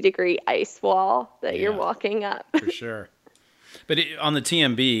 60-degree ice wall that you're Yeah, walking up. for sure. But on the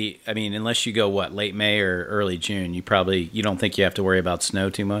TMB, I mean, unless you go late May or early June, you don't think you have to worry about snow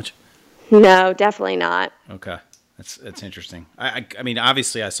too much. No, definitely not. Okay, that's interesting. I mean,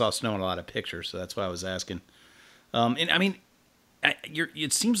 obviously, I saw snow in a lot of pictures, so that's why I was asking. And I mean,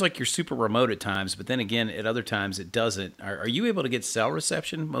 it seems like you're super remote at times, but then again, at other times it doesn't. Are you able to get cell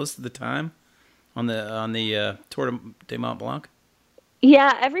reception most of the time, on the Tour de Mont Blanc?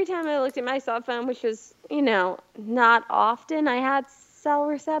 Yeah, every time I looked at my cell phone, which was, not often, I had cell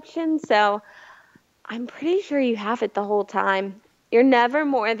reception. So I'm pretty sure you have it the whole time. You're never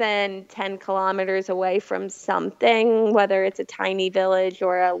more than 10 kilometers away from something, whether it's a tiny village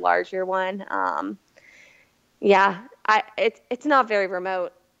or a larger one. Yeah, it's not very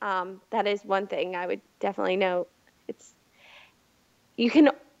remote. That is one thing I would definitely note. It's You can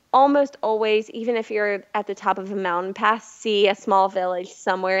almost always, even if you're at the top of a mountain pass, see a small village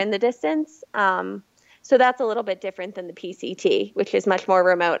somewhere in the distance. So that's a little bit different than the PCT, which is much more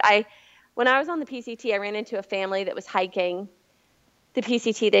remote. When I was on the PCT, I ran into a family that was hiking the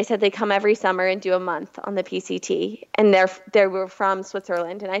PCT. They said they come every summer and do a month on the PCT, and they were from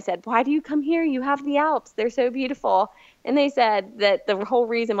Switzerland. And I said, "Why do you come here? You have the Alps; they're so beautiful." And they said that the whole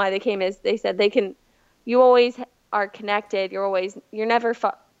reason why they came is they said you always are connected. You're never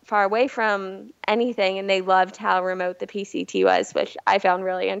far away from anything, and they loved how remote the PCT was, which I found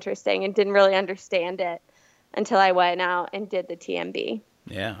really interesting and didn't really understand it until I went out and did the TMB.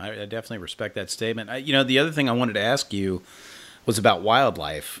 Yeah, I definitely respect that statement. The other thing I wanted to ask you was about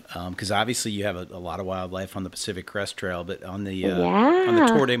wildlife, because obviously you have a lot of wildlife on the Pacific Crest Trail, but on the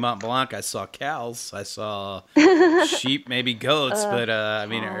Tour de Mont Blanc, I saw cows, I saw sheep, maybe goats, but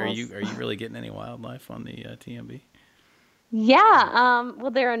are you really getting any wildlife on the TMB? Yeah,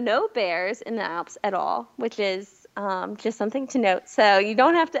 well, there are no bears in the Alps at all, which is just something to note. So you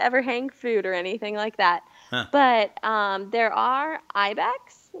don't have to ever hang food or anything like that. Huh. But there are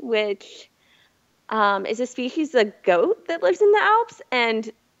ibex, which is a species of goat that lives in the Alps,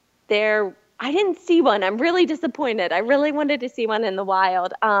 and I didn't see one. I'm really disappointed. I really wanted to see one in the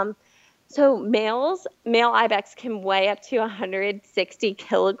wild. So male ibex can weigh up to 160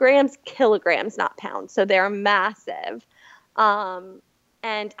 kilograms, not pounds. So they're massive. And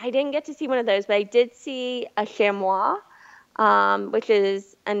I didn't get to see one of those, but I did see a chamois, which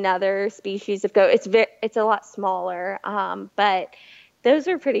is another species of goat. It's a lot smaller, but those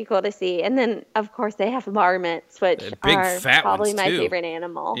are pretty cool to see. And then, of course, they have marmots, which big, are fat probably ones, my too. favorite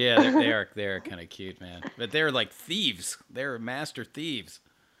animal. Yeah, they're kind of cute, man. But they're like thieves. They're master thieves.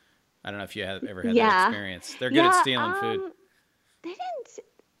 I don't know if you have ever had that experience. They're good at stealing food. They didn't.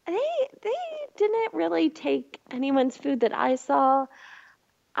 They didn't really take anyone's food that I saw.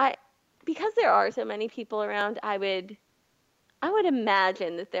 Because there are so many people around, I would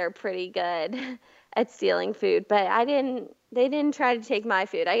imagine that they're pretty good at stealing food, but they didn't try to take my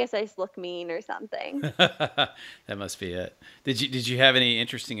food. I guess I just look mean or something. That must be it. Did you have any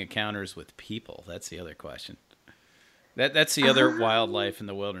interesting encounters with people? That's the other question. That's the other wildlife in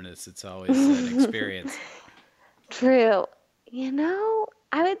the wilderness. It's always an experience. True.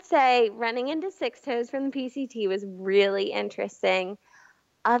 I would say running into six toes from the PCT was really interesting.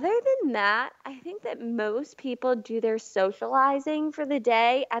 Other than that, I think that most people do their socializing for the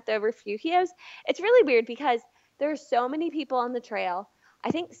day at the refugios. It's really weird because there are so many people on the trail.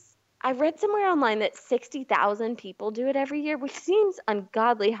 I read somewhere online that 60,000 people do it every year, which seems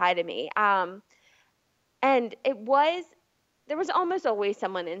ungodly high to me. And there was almost always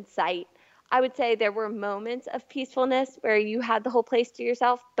someone in sight. I would say there were moments of peacefulness where you had the whole place to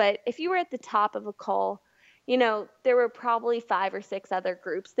yourself, but if you were at the top of a col, there were probably 5 or 6 other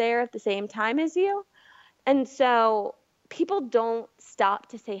groups there at the same time as you. And so people don't stop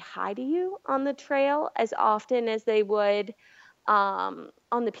to say hi to you on the trail as often as they would on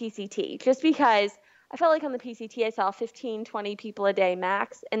the PCT, just because I felt like on the PCT I saw 15, 20 people a day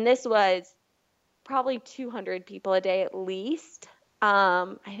max, and this was probably 200 people a day at least.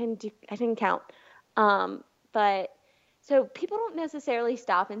 I didn't count. But so people don't necessarily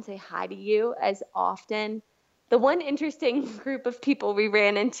stop and say hi to you as often. The one interesting group of people we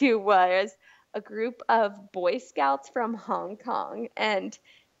ran into was a group of Boy Scouts from Hong Kong, and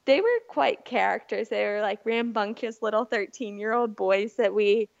they were quite characters. They were like rambunctious little 13-year-old boys that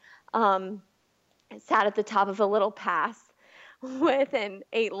we sat at the top of a little pass with and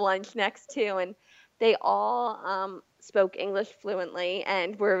ate lunch next to, and they all spoke English fluently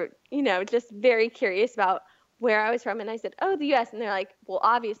and were, just very curious about where I was from. And I said, "Oh, the U.S." And they're like, "Well,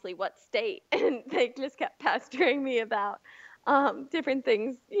 obviously, what state?" And they just kept pestering me about different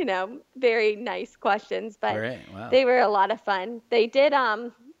things, very nice questions. But All right, wow. they were a lot of fun. They did.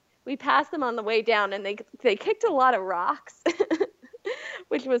 We passed them on the way down, and they kicked a lot of rocks,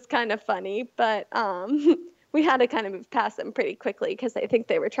 which was kind of funny. But we had to kind of move past them pretty quickly because I think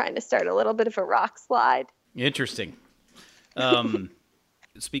they were trying to start a little bit of a rock slide. Interesting.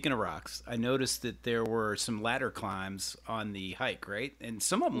 Speaking of rocks, I noticed that there were some ladder climbs on the hike, right? And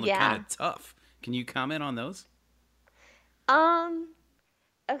some of them look kind of tough. Can you comment on those?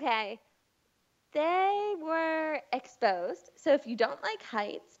 Okay. They were exposed. So if you don't like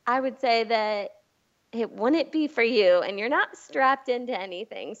heights, I would say that it wouldn't be for you, and you're not strapped into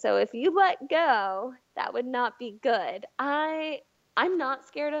anything. So if you let go, that would not be good. I'm not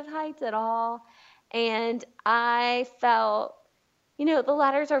scared of heights at all, and I felt, the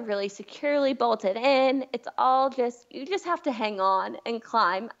ladders are really securely bolted in. It's all just, you just have to hang on and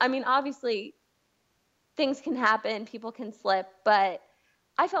climb. I mean, obviously things can happen, people can slip, but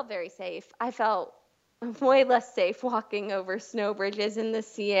I felt very safe. I felt way less safe walking over snow bridges in the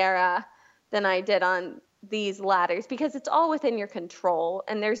Sierra than I did on these ladders, because it's all within your control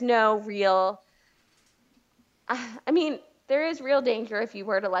and there's no real, I mean, there is real danger if you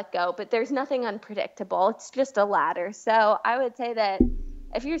were to let go, but there's nothing unpredictable. It's just a ladder. So I would say that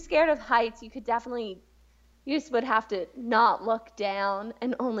if you're scared of heights, you just would have to not look down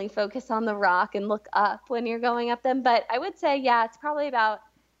and only focus on the rock and look up when you're going up them. But I would say, yeah, it's probably about,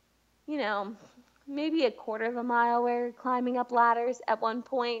 maybe a quarter of a mile where you're climbing up ladders at one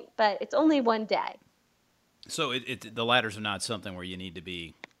point, but it's only one day. So the ladders are not something where you need to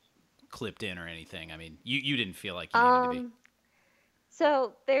be clipped in or anything. I mean, you didn't feel like you needed to be.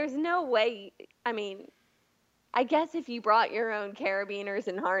 So there's no way, I mean, I guess if you brought your own carabiners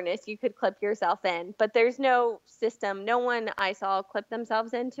and harness, you could clip yourself in, but there's no system. No one I saw clip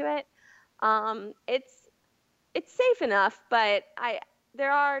themselves into it. It's safe enough, but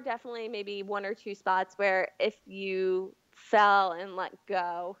there are definitely maybe one or two spots where if you fell and let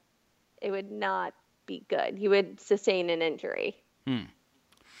go, it would not be good. You would sustain an injury.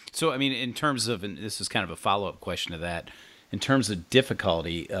 So, I mean, in terms of, and this is kind of a follow-up question to that, in terms of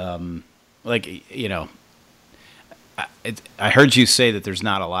difficulty, I heard you say that there's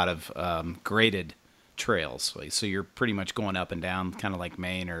not a lot of graded trails, so you're pretty much going up and down, kind of like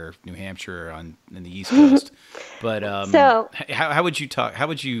Maine or New Hampshire in the East Coast. But So how would you talk? How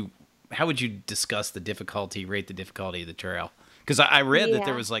would you discuss the difficulty? Rate the difficulty of the trail? Because I read that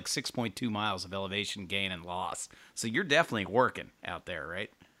there was like 6.2 miles of elevation gain and loss. So you're definitely working out there,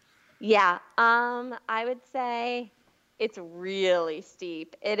 right? yeah, I would say it's really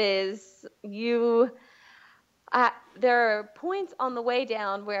steep. It is there are points on the way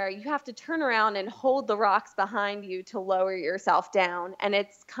down where you have to turn around and hold the rocks behind you to lower yourself down. And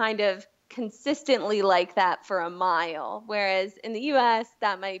it's kind of consistently like that for a mile. Whereas in the US,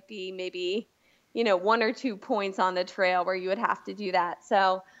 that might be maybe, one or 2 points on the trail where you would have to do that.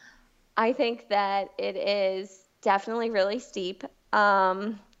 So I think that it is definitely really steep.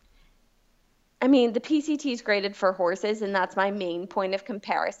 I mean, the PCT is graded for horses, and that's my main point of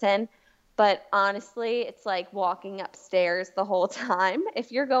comparison. But honestly, it's like walking upstairs the whole time.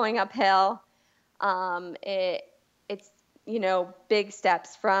 If you're going uphill, it's big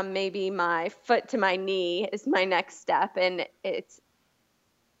steps from maybe my foot to my knee is my next step, and it's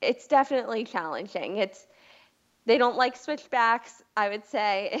definitely challenging. They don't like switchbacks. I would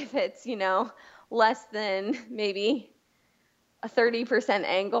say if it's less than maybe a 30%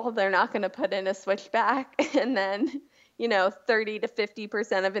 angle, they're not going to put in a switchback, and then 30 to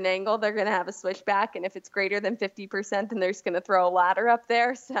 50% of an angle, they're going to have a switchback. And if it's greater than 50%, then they're just going to throw a ladder up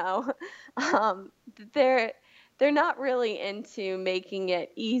there. So they're not really into making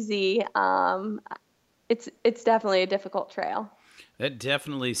it easy. It's definitely a difficult trail. That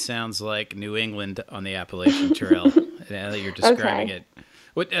definitely sounds like New England on the Appalachian Trail, now that you're describing it.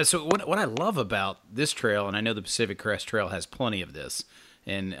 What I love about this trail, and I know the Pacific Crest Trail has plenty of this,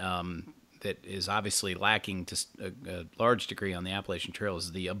 and that is obviously lacking to a large degree on the Appalachian Trail,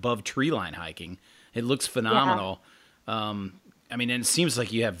 is the above tree line hiking. It looks phenomenal. Yeah. I mean, and it seems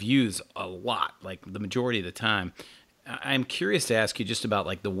like you have views a lot, like the majority of the time. I'm curious to ask you just about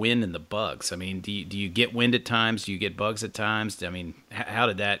like the wind and the bugs. I mean, do you get wind at times? Do you get bugs at times? I mean, how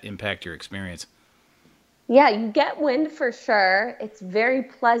did that impact your experience? Yeah, you get wind for sure. It's very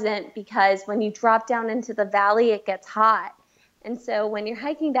pleasant because when you drop down into the valley, it gets hot. And so when you're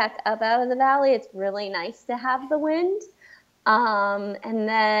hiking back up out of the valley, it's really nice to have the wind. And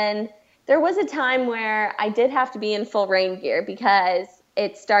then there was a time where I did have to be in full rain gear because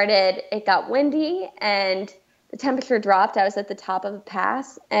it got windy and the temperature dropped. I was at the top of a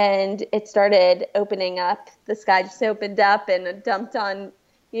pass and it started opening up. The sky just opened up and it dumped on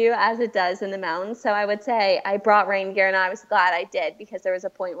you as it does in the mountains. So I would say I brought rain gear and I was glad I did because there was a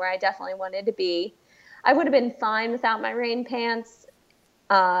point where I definitely wanted to be. I would have been fine without my rain pants,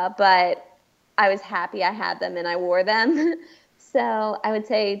 but I was happy I had them and I wore them. So I would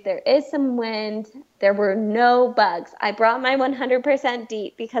say there is some wind. There were no bugs. I brought my 100%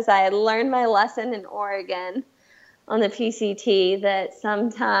 DEET because I had learned my lesson in Oregon on the PCT that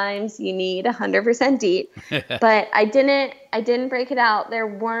sometimes you need 100% DEET. But I didn't break it out.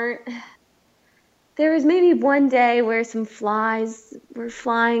 There was maybe one day where some flies were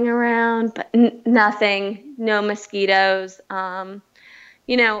flying around, but nothing, no mosquitoes. Part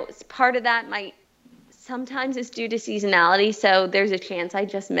of that might sometimes it's due to seasonality, so there's a chance I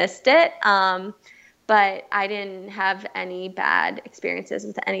just missed it. But I didn't have any bad experiences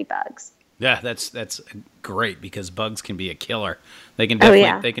with any bugs. Yeah, that's great because bugs can be a killer. They can Oh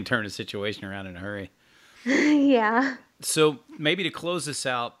yeah. they can turn a situation around in a hurry. Yeah. So maybe to close this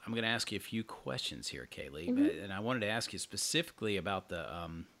out, I'm going to ask you a few questions here, Kaylee. Mm-hmm. And I wanted to ask you specifically about the,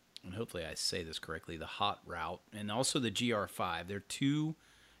 and hopefully I say this correctly, the hot route and also the GR5. They're two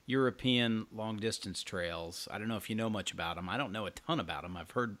European long distance trails. I don't know if you know much about them. I don't know a ton about them. I've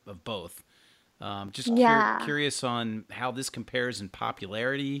heard of both. Just Yeah. curious on how this compares in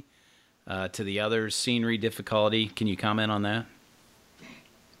popularity to the others, scenery, difficulty. Can you comment on that?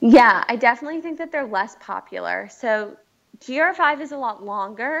 Yeah, I definitely think that they're less popular. So GR5 is a lot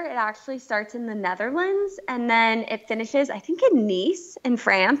longer. It actually starts in the Netherlands and then it finishes, I think, in Nice in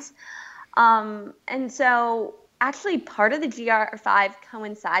France. And so actually part of the GR5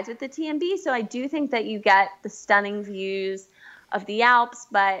 coincides with the TMB. So I do think that you get the stunning views of the Alps,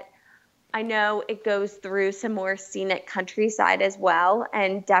 but I know it goes through some more scenic countryside as well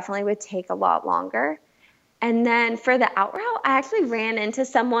and definitely would take a lot longer. And then for the out route, I actually ran into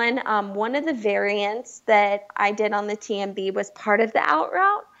someone. One of the variants that I did on the TMB was part of the out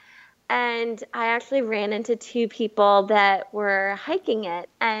route. And I actually ran into two people that were hiking it.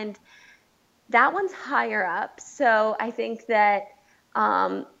 And that one's higher up. So I think that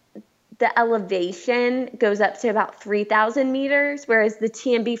the elevation goes up to about 3,000 meters, whereas the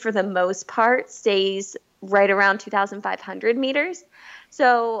TMB for the most part stays right around 2,500 meters.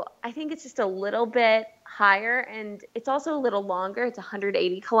 So I think it's just a little bit higher, and it's also a little longer. It's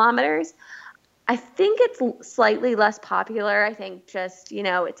 180 kilometers. I think it's slightly less popular. I think just,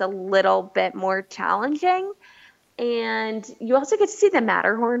 it's a little bit more challenging. And you also get to see the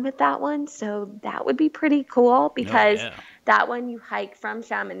Matterhorn with that one. So that would be pretty cool Oh, because yeah. that one you hike from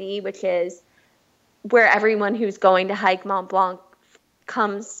Chamonix, which is where everyone who's going to hike Mont Blanc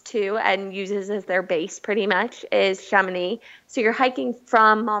comes to and uses as their base pretty much is Chamonix. So you're hiking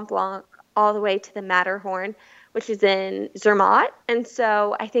from Mont Blanc all the way to the Matterhorn, which is in Zermatt. And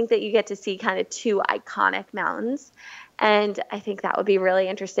so I think that you get to see kind of two iconic mountains. And I think that would be really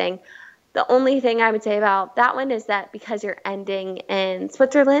interesting. The only thing I would say about that one is that because you're ending in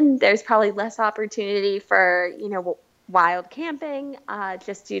Switzerland, there's probably less opportunity for, wild camping,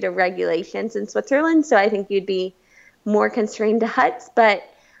 just due to regulations in Switzerland. So I think you'd be more constrained to huts, but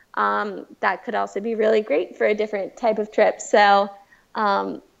that could also be really great for a different type of trip. So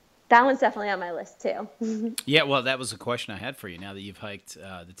that one's definitely on my list too. Yeah, well, that was a question I had for you. Now that you've hiked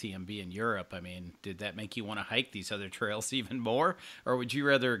the TMB in Europe, I mean, did that make you want to hike these other trails even more, or would you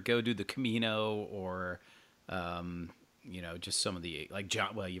rather go do the Camino or, just some of the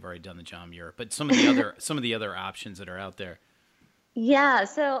John? Well, you've already done the John Muir, but some of the other options that are out there. Yeah,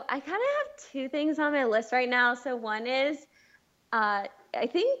 so I kind of have two things on my list right now. So one is, I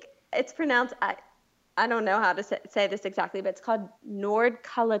think it's pronounced, I don't know how to say this exactly, but it's called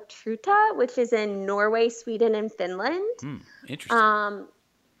Nordkalottruta, which is in Norway, Sweden, and Finland. Interesting.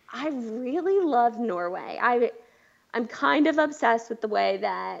 I really love Norway. I'm kind of obsessed with the way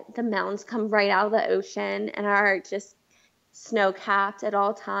that the mountains come right out of the ocean and are just snow-capped at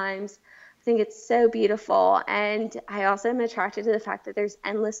all times. I think it's so beautiful. And I also am attracted to the fact that there's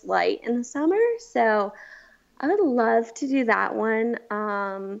endless light in the summer. So I would love to do that one.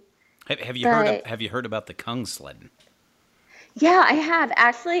 Have you heard about the Kungsledden? Yeah, I have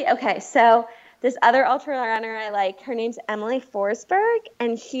actually. Okay, so this other ultra runner I like, her name's Emily Forsberg,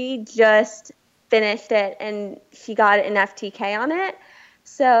 and she just finished it, and she got an FTK on it.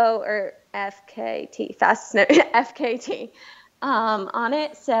 So, or FKT, fast snow, FKT, on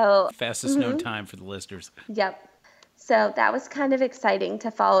it. So Fastest known time for the listeners. Yep. So that was kind of exciting to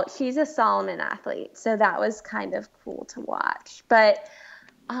follow. She's a Solomon athlete, so that was kind of cool to watch. But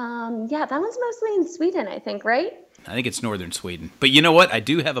yeah, that one's mostly in Sweden, I think, right? I think it's northern Sweden. But you know what? I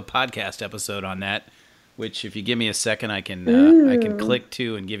do have a podcast episode on that, which if you give me a second, I can click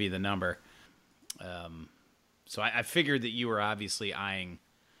to and give you the number. So I figured that you were obviously eyeing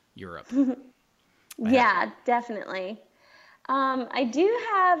Europe. Yeah, definitely. I do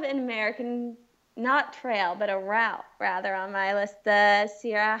have an American, not trail, but a route rather on my list, the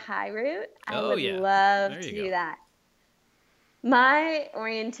Sierra High Route. I would love to do that. My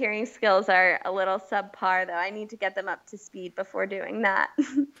orienteering skills are a little subpar, though. I need to get them up to speed before doing that.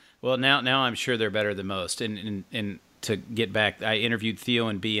 Well, now I'm sure they're better than most. And to get back, I interviewed Theo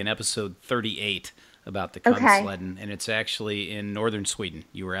and B in episode 38 about the Kungsledden, and it's actually in northern Sweden.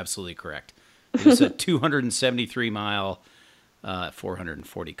 You were absolutely correct. It is a 273 mile,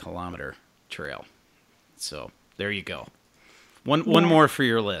 440 kilometer trail. So there you go. One more for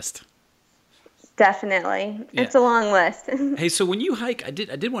your list. Definitely. Yeah. It's a long list. Hey, so when you hike, I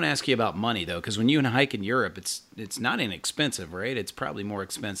did want to ask you about money though, because when you hike in Europe, it's not inexpensive, right? It's probably more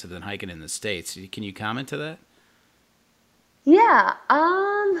expensive than hiking in the States. Can you comment to that? Yeah.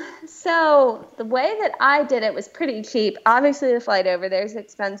 So the way that I did it was pretty cheap. Obviously, the flight over there is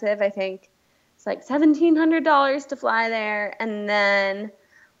expensive. I think it's like $1,700 to fly there. And then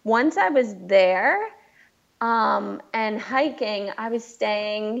once I was there, and hiking, I was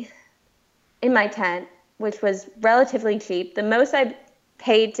staying in my tent, which was relatively cheap. The most I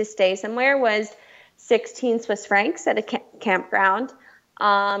paid to stay somewhere was 16 Swiss francs at a campground.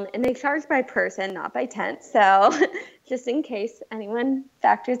 And they charge by person, not by tent. So just in case anyone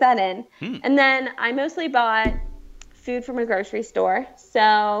factors that in. And then I mostly bought food from a grocery store.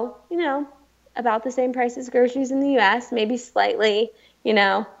 So, about the same price as groceries in the US, maybe slightly,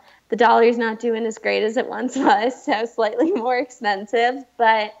 the dollar's not doing as great as it once was, so slightly more expensive.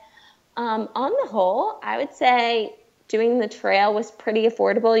 But on the whole, I would say doing the trail was pretty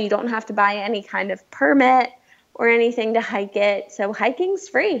affordable. You don't have to buy any kind of permit or anything to hike it. So hiking's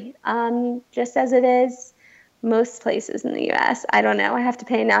free, just as it is most places in the U.S. I don't know. I have to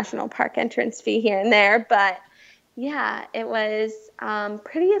pay a national park entrance fee here and there. But, yeah, it was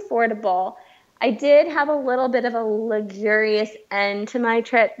pretty affordable. I did have a little bit of a luxurious end to my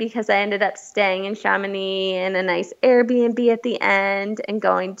trip because I ended up staying in Chamonix in a nice Airbnb at the end and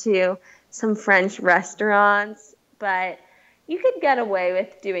going to some French restaurants. But you could get away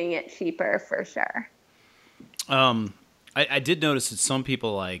with doing it cheaper for sure. I did notice that some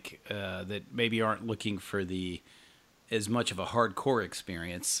people that maybe aren't looking for as much of a hardcore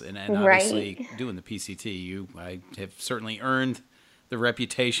experience, and obviously Right. doing the PCT, I have certainly earned the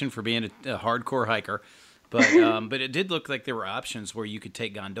reputation for being a hardcore hiker, but it did look like there were options where you could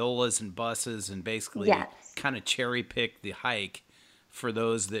take gondolas and buses and basically Yes. kind of cherry pick the hike for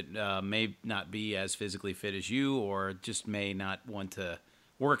those that may not be as physically fit as you or just may not want to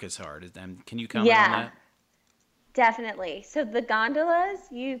work as hard. Can you comment on Yeah, that? definitely. So the gondolas,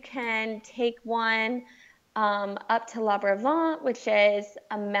 you can take one up to La Bravante, which is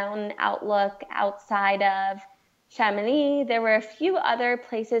a mountain outlook outside of Chamonix. There were a few other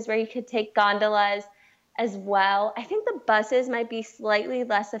places where you could take gondolas as well. I think the buses might be slightly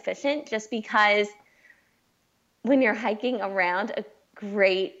less efficient just because when you're hiking around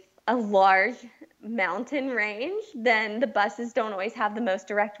a large mountain range, then the buses don't always have the most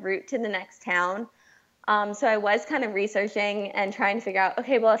direct route to the next town. So I was kind of researching and trying to figure out,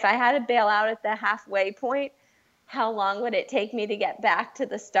 okay, well, if I had to bail out at the halfway point, how long would it take me to get back to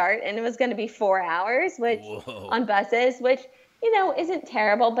the start? And it was going to be 4 hours, which Whoa. on buses, which, isn't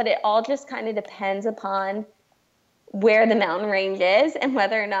terrible, but it all just kind of depends upon where the mountain range is and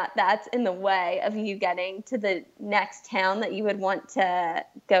whether or not that's in the way of you getting to the next town that you would want to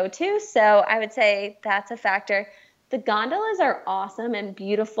go to. So I would say that's a factor. The gondolas are awesome and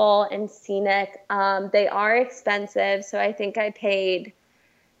beautiful and scenic. They are expensive, so I think I paid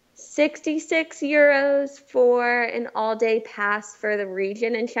 66 euros for an all-day pass for the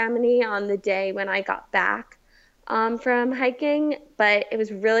region in Chamonix on the day when I got back from hiking. But it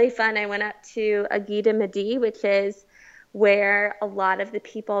was really fun. I went up to Aiguille de Midi, which is where a lot of the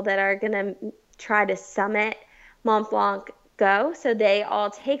people that are going to try to summit Mont Blanc go. So they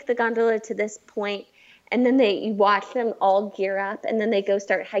all take the gondola to this point, and then you watch them all gear up, and then they go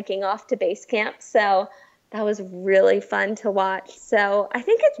start hiking off to base camp. So that was really fun to watch. So I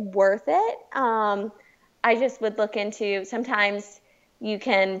think it's worth it. I just would look into, sometimes you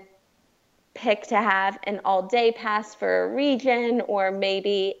can pick to have an all-day pass for a region, or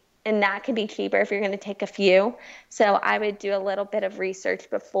maybe, and that could be cheaper if you're going to take a few. So I would do a little bit of research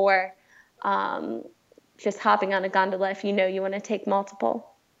before just hopping on a gondola if you want to take multiple.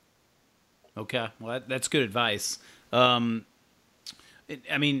 Okay, well that's good advice. I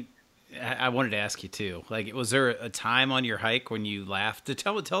wanted to ask you too. Like, was there a time on your hike when you laughed?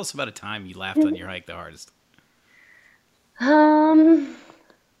 Tell us about a time you laughed on your hike the hardest.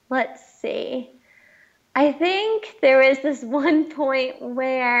 Let's see. I think there was this one point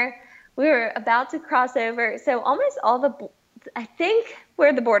where we were about to cross over. So almost I think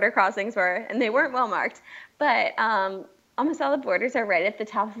where the border crossings were, and they weren't well marked, but almost all the borders are right at the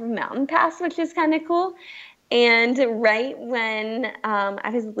top of a mountain pass, which is kind of cool. And right when I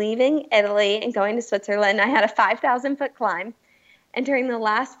was leaving Italy and going to Switzerland, I had a 5,000-foot climb. And during the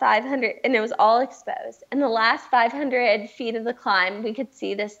last 500, and it was all exposed, in the last 500 feet of the climb, we could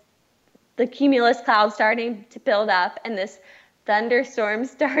see the cumulus cloud starting to build up, and this thunderstorm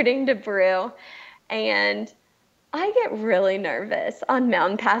starting to brew. And I get really nervous on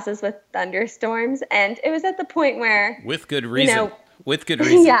mountain passes with thunderstorms. And it was at the point where, With good you reason. know, With good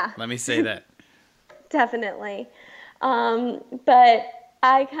reason. yeah, Let me say that. definitely. But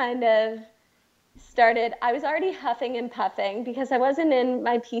I kind of started, I was already huffing and puffing because I wasn't in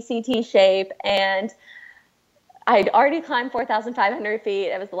my PCT shape, and I'd already climbed 4,500 feet.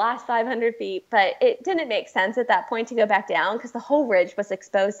 It was the last 500 feet, but it didn't make sense at that point to go back down because the whole ridge was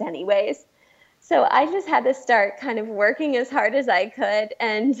exposed anyways. So I just had to start kind of working as hard as I could.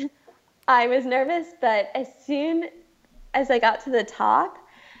 And I was nervous, but as soon as I got to the top,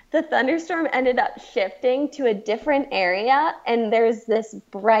 the thunderstorm ended up shifting to a different area, and there's this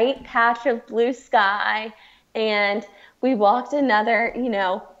bright patch of blue sky. And we walked another,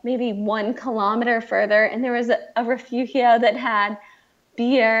 maybe 1 kilometer further, and there was a refugio that had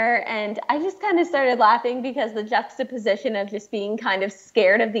beer. And I just kind of started laughing because the juxtaposition of just being kind of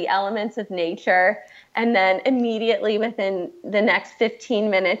scared of the elements of nature, and then immediately within the next 15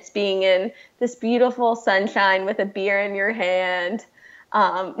 minutes being in this beautiful sunshine with a beer in your hand,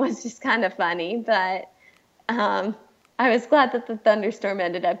 was just kind of funny. But I was glad that the thunderstorm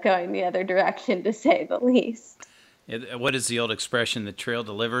ended up going the other direction, to say the least. What is the old expression? The trail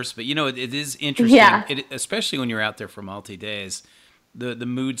delivers. But it is interesting, Yeah. especially when you're out there for multi days. The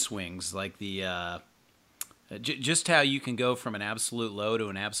mood swings, like just how you can go from an absolute low to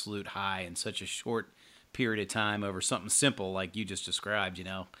an absolute high in such a short period of time over something simple like you just described.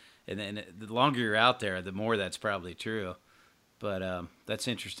 And then the longer you're out there, the more that's probably true. But that's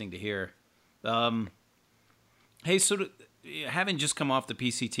interesting to hear. Hey, having just come off the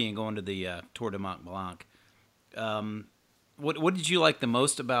PCT and going to the Tour de Mont Blanc, what did you like the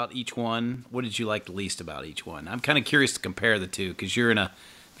most about each one? What did you like the least about each one? I'm kind of curious to compare the two because you're in a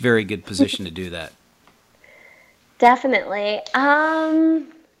very good position to do that. Definitely.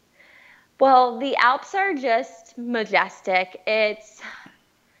 Well, the Alps are just majestic.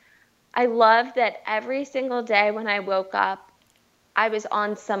 I love that every single day when I woke up, I was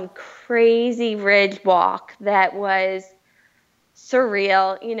on some crazy ridge walk that was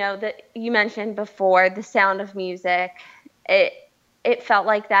surreal. That you mentioned before, the sound of music. It felt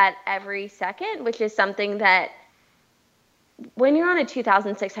like that every second, which is something that when you're on a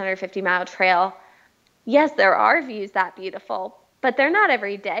 2,650-mile trail, yes, there are views that beautiful, but they're not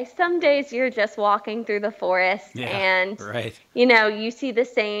every day. Some days you're just walking through the forest, Yeah, and, right. You see the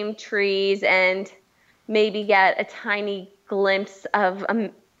same trees and maybe get a tiny glimpse of,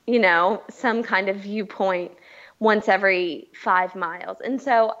 some kind of viewpoint once every 5 miles. And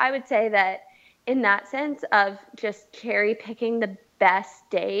so I would say that in that sense of just cherry picking the best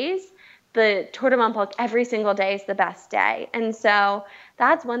days, the Tour de Mont Blanc every single day is the best day. And so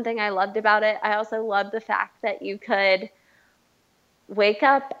that's one thing I loved about it. I also loved the fact that you could wake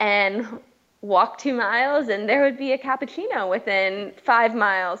up and walk 2 miles and there would be a cappuccino within 5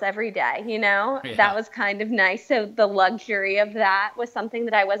 miles every day. Yeah. That was kind of nice. So the luxury of that was something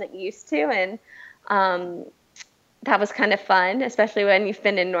that I wasn't used to. And that was kind of fun, especially when you've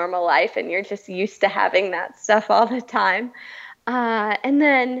been in normal life and you're just used to having that stuff all the time. And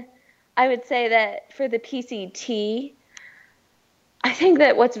then I would say that for the PCT, I think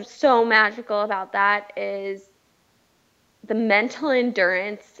that what's so magical about that is the mental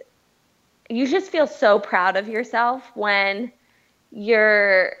endurance. You just feel so proud of yourself when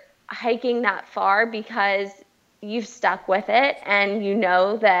you're hiking that far because you've stuck with it, and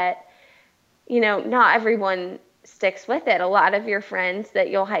that, not everyone sticks with it. A lot of your friends that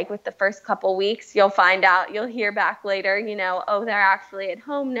you'll hike with the first couple weeks, you'll hear back later, oh, they're actually at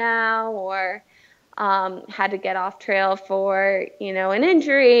home now, or had to get off trail for, an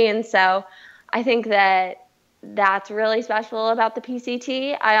injury. And so I think that that's really special about the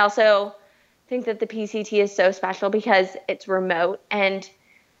PCT. I also think that the PCT is so special because it's remote. And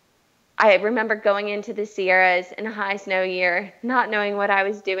I remember going into the Sierras in a high snow year, not knowing what I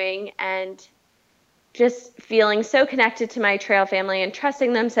was doing, and just feeling so connected to my trail family and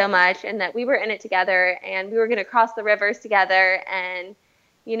trusting them so much, and that we were in it together and we were going to cross the rivers together and,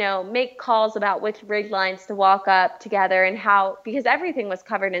 make calls about which ridge lines to walk up together and how, because everything was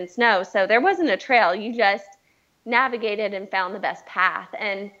covered in snow. So there wasn't a trail. You just navigated and found the best path.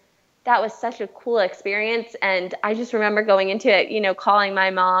 And that was such a cool experience. And I just remember going into it, calling my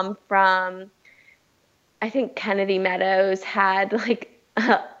mom from, I think Kennedy Meadows had like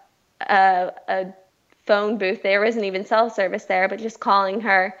a phone booth. There wasn't even cell service there, but just calling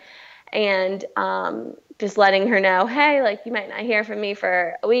her and just letting her know, hey, like, you might not hear from me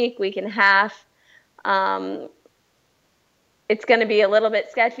for a week and a half. It's going to be a little bit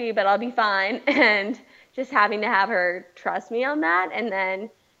sketchy, but I'll be fine. And just having to have her trust me on that, and then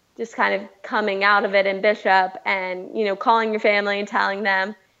just kind of coming out of it in Bishop and, calling your family and telling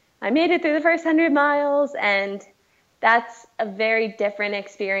them I made it through the first 100 miles. And that's a very different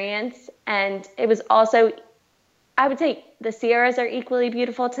experience. And it was also, I would say the Sierras are equally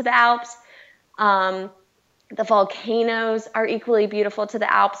beautiful to the Alps. The volcanoes are equally beautiful to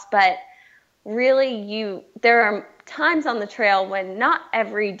the Alps, but really there are times on the trail when not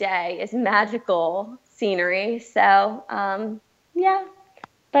every day is magical scenery. So, yeah,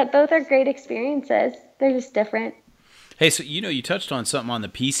 but both are great experiences. They're just different. Hey, so you touched on something on the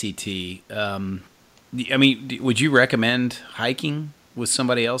PCT. Would you recommend hiking with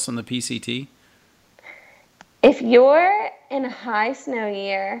somebody else on the PCT? If you're in a high snow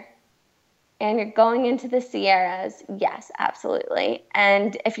year and you're going into the Sierras, yes, absolutely.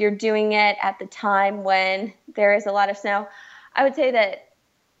 And if you're doing it at the time when there is a lot of snow, I would say that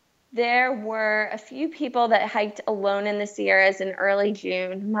there were a few people that hiked alone in the Sierras in early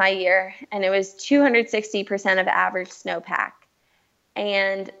June, my year, and it was 260% of average snowpack.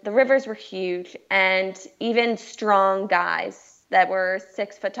 And the rivers were huge, and even strong guys that were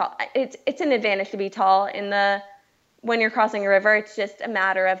 6 foot tall. It's an advantage to be tall when you're crossing a river. It's just a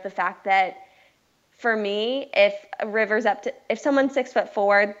matter of the fact that, for me, if someone's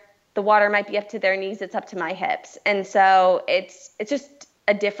 6'4", the water might be up to their knees. It's up to my hips, and so it's just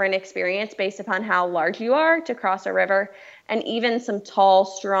a different experience based upon how large you are to cross a river. And even some tall,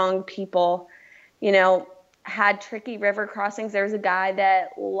 strong people, had tricky river crossings. There was a guy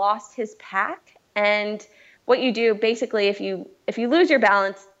that lost his pack, and what you do basically, if you lose your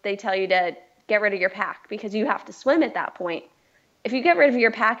balance, they tell you to get rid of your pack because you have to swim at that point. If you get rid of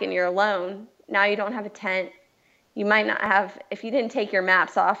your pack and you're alone, now you don't have a tent. You might not have, if you didn't take your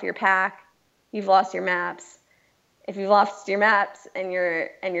maps off your pack, you've lost your maps. If you've lost your maps and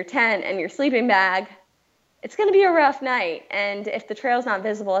your tent and your sleeping bag, it's going to be a rough night. And if the trail's not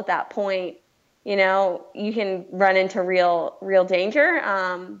visible at that point, you can run into real danger.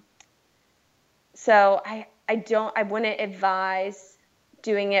 So I wouldn't advise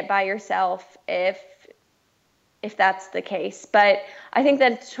doing it by yourself if that's the case. But I think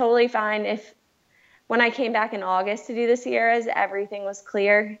that's totally fine. When I came back in August to do the Sierras, everything was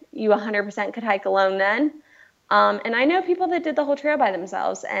clear. You 100% could hike alone then. And I know people that did the whole trail by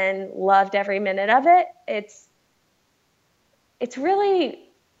themselves and loved every minute of it. It's really,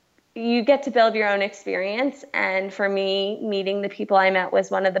 you get to build your own experience. And for me, meeting the people I met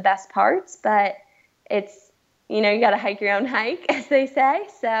was one of the best parts. But it's, you got to hike your own hike, as they say.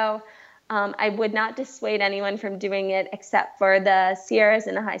 So I would not dissuade anyone from doing it except for the Sierras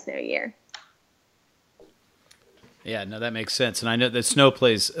in a high snow year. Yeah, no, that makes sense. And I know that snow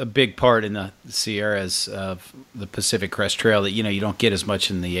plays a big part in the Sierras of the Pacific Crest Trail that, you don't get as much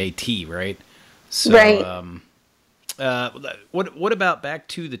in the AT, right? So, right. What about back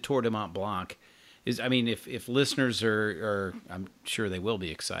to the Tour de Mont Blanc? If listeners are, I'm sure they will be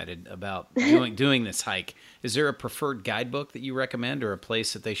excited about doing this hike. Is there a preferred guidebook that you recommend or a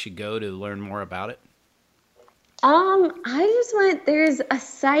place that they should go to learn more about it? There's a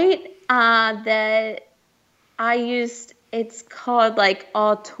site that I used. It's called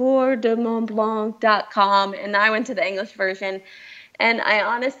autourdemontblanc.com, and I went to the English version, and I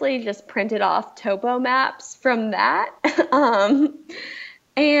honestly just printed off topo maps from that.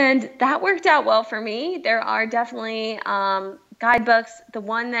 And that worked out well for me. There are definitely guidebooks. The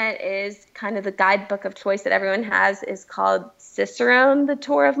one that is kind of the guidebook of choice that everyone has is called Cicerone, the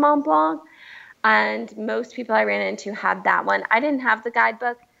Tour of Mont Blanc. And most people I ran into had that one. I didn't have the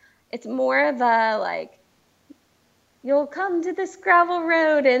guidebook. It's more of a you'll come to this gravel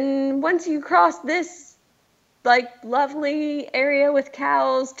road, and once you cross this lovely area with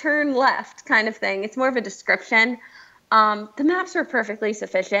cows, turn left kind of thing. It's more of a description. The maps were perfectly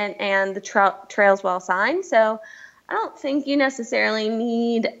sufficient, and the trail's well signed, so I don't think you necessarily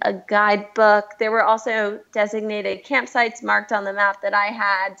need a guidebook. There were also designated campsites marked on the map that I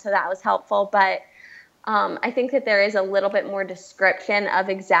had, so that was helpful, but I think that there is a little bit more description of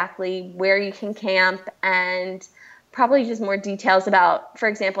exactly where you can camp, and probably just more details about, for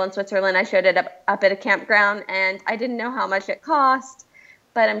example, in Switzerland, I showed it up at a campground, and I didn't know how much it cost,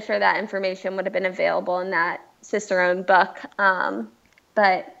 but I'm sure that information would have been available in that Cicerone book.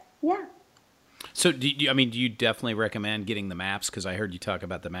 But yeah. So do you definitely recommend getting the maps? Because I heard you talk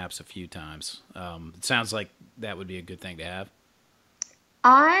about the maps a few times. It sounds like that would be a good thing to have.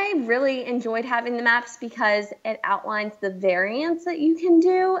 I really enjoyed having the maps because it outlines the variants that you can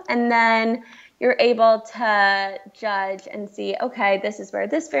do, and then you're able to judge and see, okay, this is where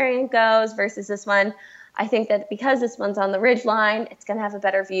this variant goes versus this one. I think that because this one's on the ridge line, it's going to have a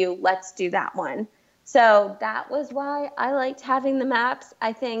better view. Let's do that one. So that was why I liked having the maps.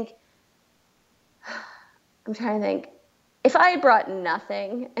 I think, I'm trying to think, if I had brought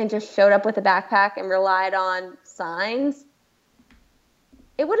nothing and just showed up with a backpack and relied on signs,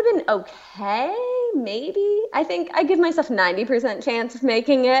 it would have been okay, maybe. I think I give myself 90% chance of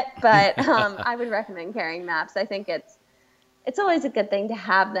making it, but I would recommend carrying maps. I think it's always a good thing to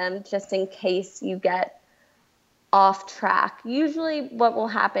have them just in case you get off track. Usually what will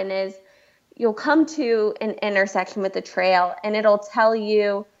happen is you'll come to an intersection with the trail and it'll tell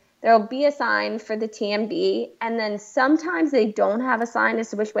you there'll be a sign for the TMB, and then sometimes they don't have a sign as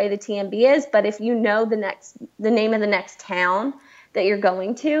to which way the TMB is, but if you know the name of the next town that you're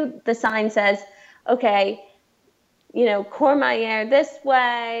going to, the sign says, okay, Courmayeur this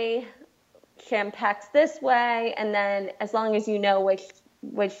way, Champex this way, and then as long as you know which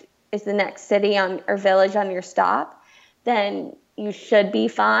is the next city or village on your stop, then you should be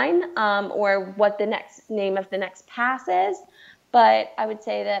fine, or what the next name of the next pass is. But I would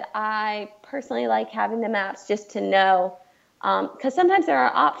say that I personally like having the maps just to know, because sometimes there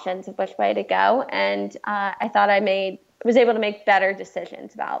are options of which way to go, and I thought I was able to make better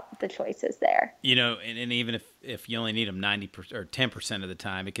decisions about the choices there. And even if you only need them 90% or 10% of the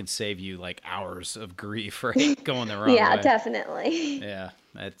time, it can save you like hours of grief, right? Going the wrong way. Yeah, definitely. Yeah,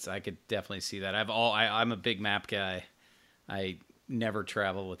 I could definitely see that. I'm a big map guy. I never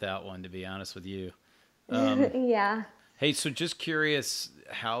travel without one, to be honest with you. Yeah. Hey, so just curious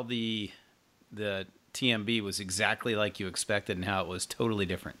how the TMB was exactly like you expected and how it was totally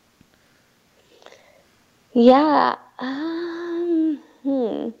different. Yeah.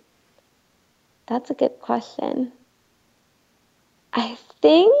 That's a good question. I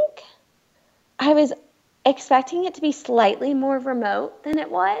think I was expecting it to be slightly more remote than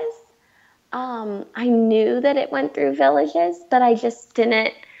it was. I knew that it went through villages, but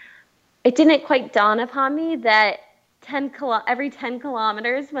it didn't quite dawn upon me that every 10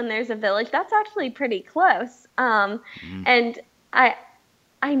 kilometers when there's a village, that's actually pretty close. And I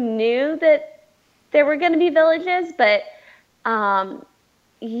knew that there were going to be villages, but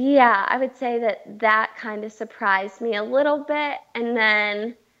yeah, I would say that kind of surprised me a little bit. And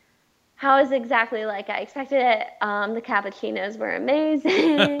then how is exactly like I expected it. The cappuccinos were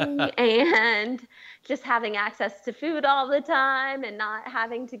amazing, and just having access to food all the time and not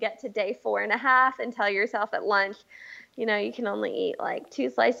having to get to day 4.5 and tell yourself at lunch, you can only eat like 2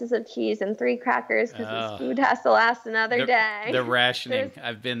 slices of cheese and 3 crackers because this food has to last another day. The rationing.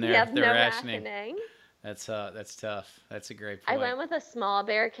 I've been there. Yep, the no rationing. That's tough. That's a great point. I went with a small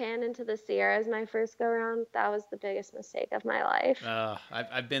bear can into the Sierras my first go around. That was the biggest mistake of my life.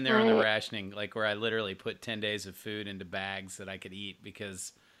 I've been there on the rationing, like where I literally put 10 days of food into bags that I could eat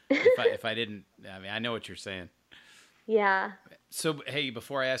because if I didn't, I know what you're saying. Yeah. So, hey,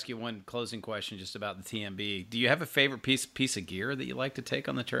 before I ask you one closing question just about the TMB, do you have a favorite piece of gear that you like to take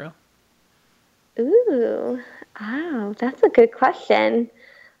on the trail? Ooh, that's a good question.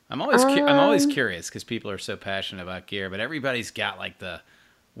 I'm always curious because people are so passionate about gear, but everybody's got like the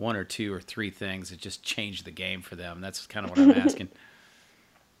 1 or 2 or 3 things that just change the game for them. That's kind of what I'm asking.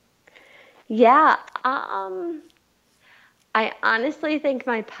 Yeah. I honestly think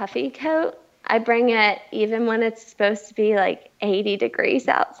my puffy coat, I bring it even when it's supposed to be like 80 degrees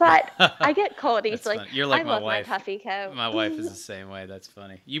outside. I get cold easily. You're like my my wife. My puffy coat. My wife is the same way. That's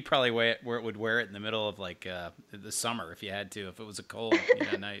funny. You probably would wear it in the middle of like the summer if you had to, if it was a cold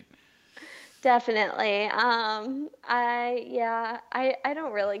night. Definitely. I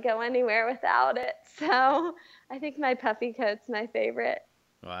don't really go anywhere without it. So I think my puffy coat's my favorite.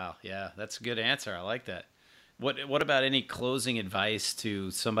 Wow. Yeah, that's a good answer. I like that. What about any closing advice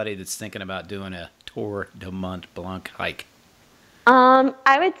to somebody that's thinking about doing a Tour de Mont Blanc hike?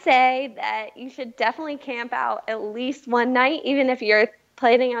 I would say that you should definitely camp out at least one night, even if you're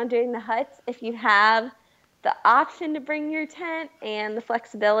planning on doing the huts. If you have the option to bring your tent and the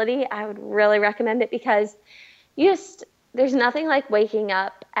flexibility, I would really recommend it because there's nothing like waking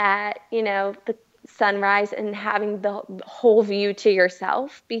up at, the sunrise and having the whole view to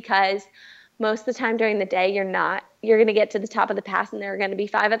yourself, because most of the time during the day, you're going to get to the top of the pass and there are going to be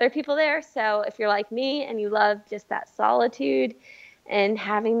 5 other people there. So if you're like me and you love just that solitude and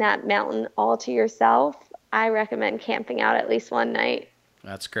having that mountain all to yourself, I recommend camping out at least one night.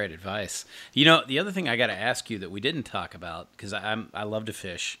 That's great advice. The other thing I got to ask you that we didn't talk about, because I love to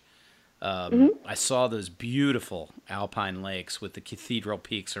fish. I saw those beautiful alpine lakes with the cathedral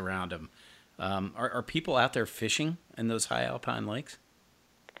peaks around them. Are people out there fishing in those high alpine lakes?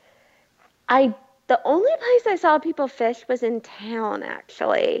 The only place I saw people fish was in town,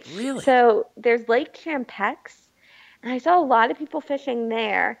 actually. Really? So there's Lake Champex, and I saw a lot of people fishing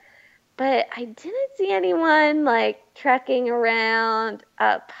there. but I didn't see anyone like trekking around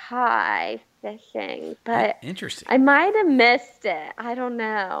up high fishing, but Interesting. I might have missed it. I don't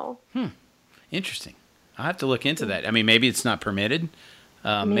know. Interesting. I'll have to look into that. I mean, maybe it's not permitted.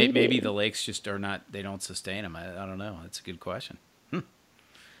 Maybe the lakes just are not, they don't sustain them. I don't know. That's a good question.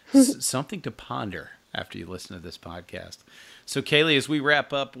 Something to ponder after you listen to this podcast. So, Kaylee, as we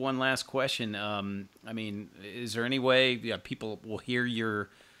wrap up, one last question. I mean, is there any way people will hear your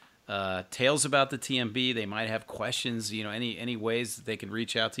tales about the TMB? They might have questions. Any ways that they can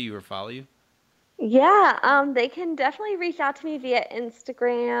reach out to you or follow you? Yeah, they can definitely reach out to me via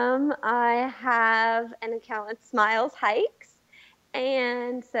Instagram. I have an account with Smiles Hikes.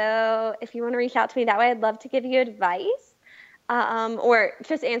 And so if you want to reach out to me that way, I'd love to give you advice, or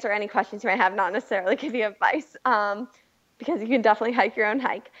just answer any questions you might have, not necessarily give you advice, because you can definitely hike your own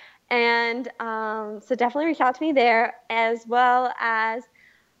hike. And so definitely reach out to me there, as well as,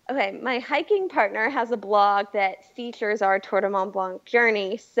 okay, my hiking partner has a blog that features our Tour de Mont Blanc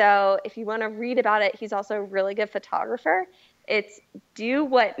journey. So if you want to read about it, he's also a really good photographer. It's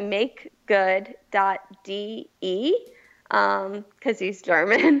dowhatmakegood.de. Because he's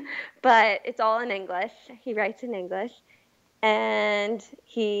German, but it's all in English. He writes in English. And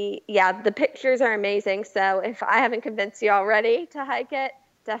the pictures are amazing. So if I haven't convinced you already to hike it,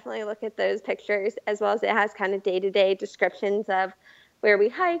 definitely look at those pictures, as well as it has kind of day-to-day descriptions of where we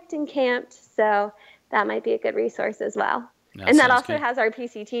hiked and camped. So that might be a good resource as well. And that also has our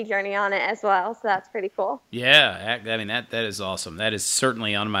PCT journey on it as well. So that's pretty cool. Yeah, I mean, that is awesome. That is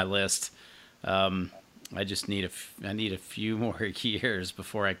certainly on my list. I just need a few more years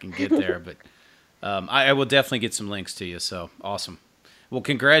before I can get there, but I will definitely get some links to you. So awesome! Well,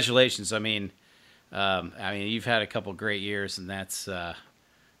 congratulations. I mean, you've had a couple great years, and that's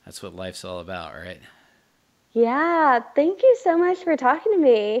what life's all about, right? Yeah, thank you so much for talking to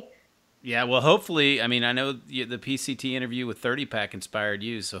me. Yeah, well, hopefully, I mean, I know the PCT interview with 30 Pack inspired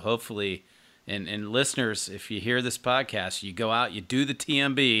you, so hopefully, and listeners, if you hear this podcast, you go out, you do the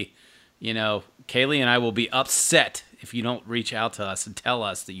TMB. Kaylee and I will be upset if you don't reach out to us and tell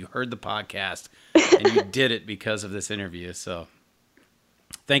us that you heard the podcast and you did it because of this interview. So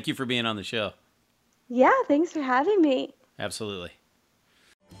thank you for being on the show. Yeah, thanks for having me. Absolutely.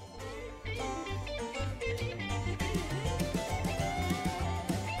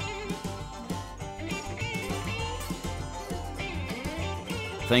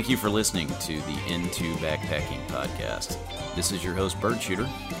 Thank you for listening to the Into Backpacking podcast. This is your host, Bird Shooter,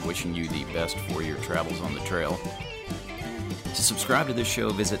 wishing you the best for your travels on the trail. To subscribe to this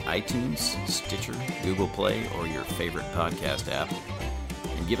show, visit iTunes, Stitcher, Google Play, or your favorite podcast app,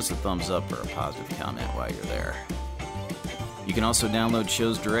 and give us a thumbs up or a positive comment while you're there. You can also download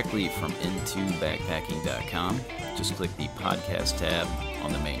shows directly from intobackpacking.com. Just click the podcast tab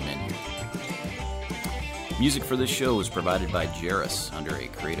on the main menu. Music for this show is provided by Jairus under a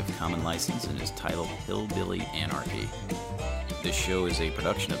Creative Commons license and is titled Hillbilly Anarchy. This show is a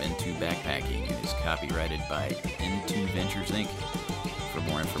production of Into Backpacking and is copyrighted by Into Ventures, Inc. For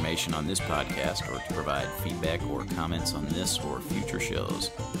more information on this podcast or to provide feedback or comments on this or future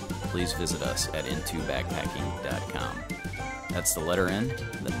shows, please visit us at intobackpacking.com. That's the letter N,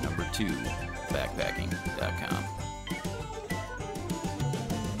 the number 2, backpacking.com.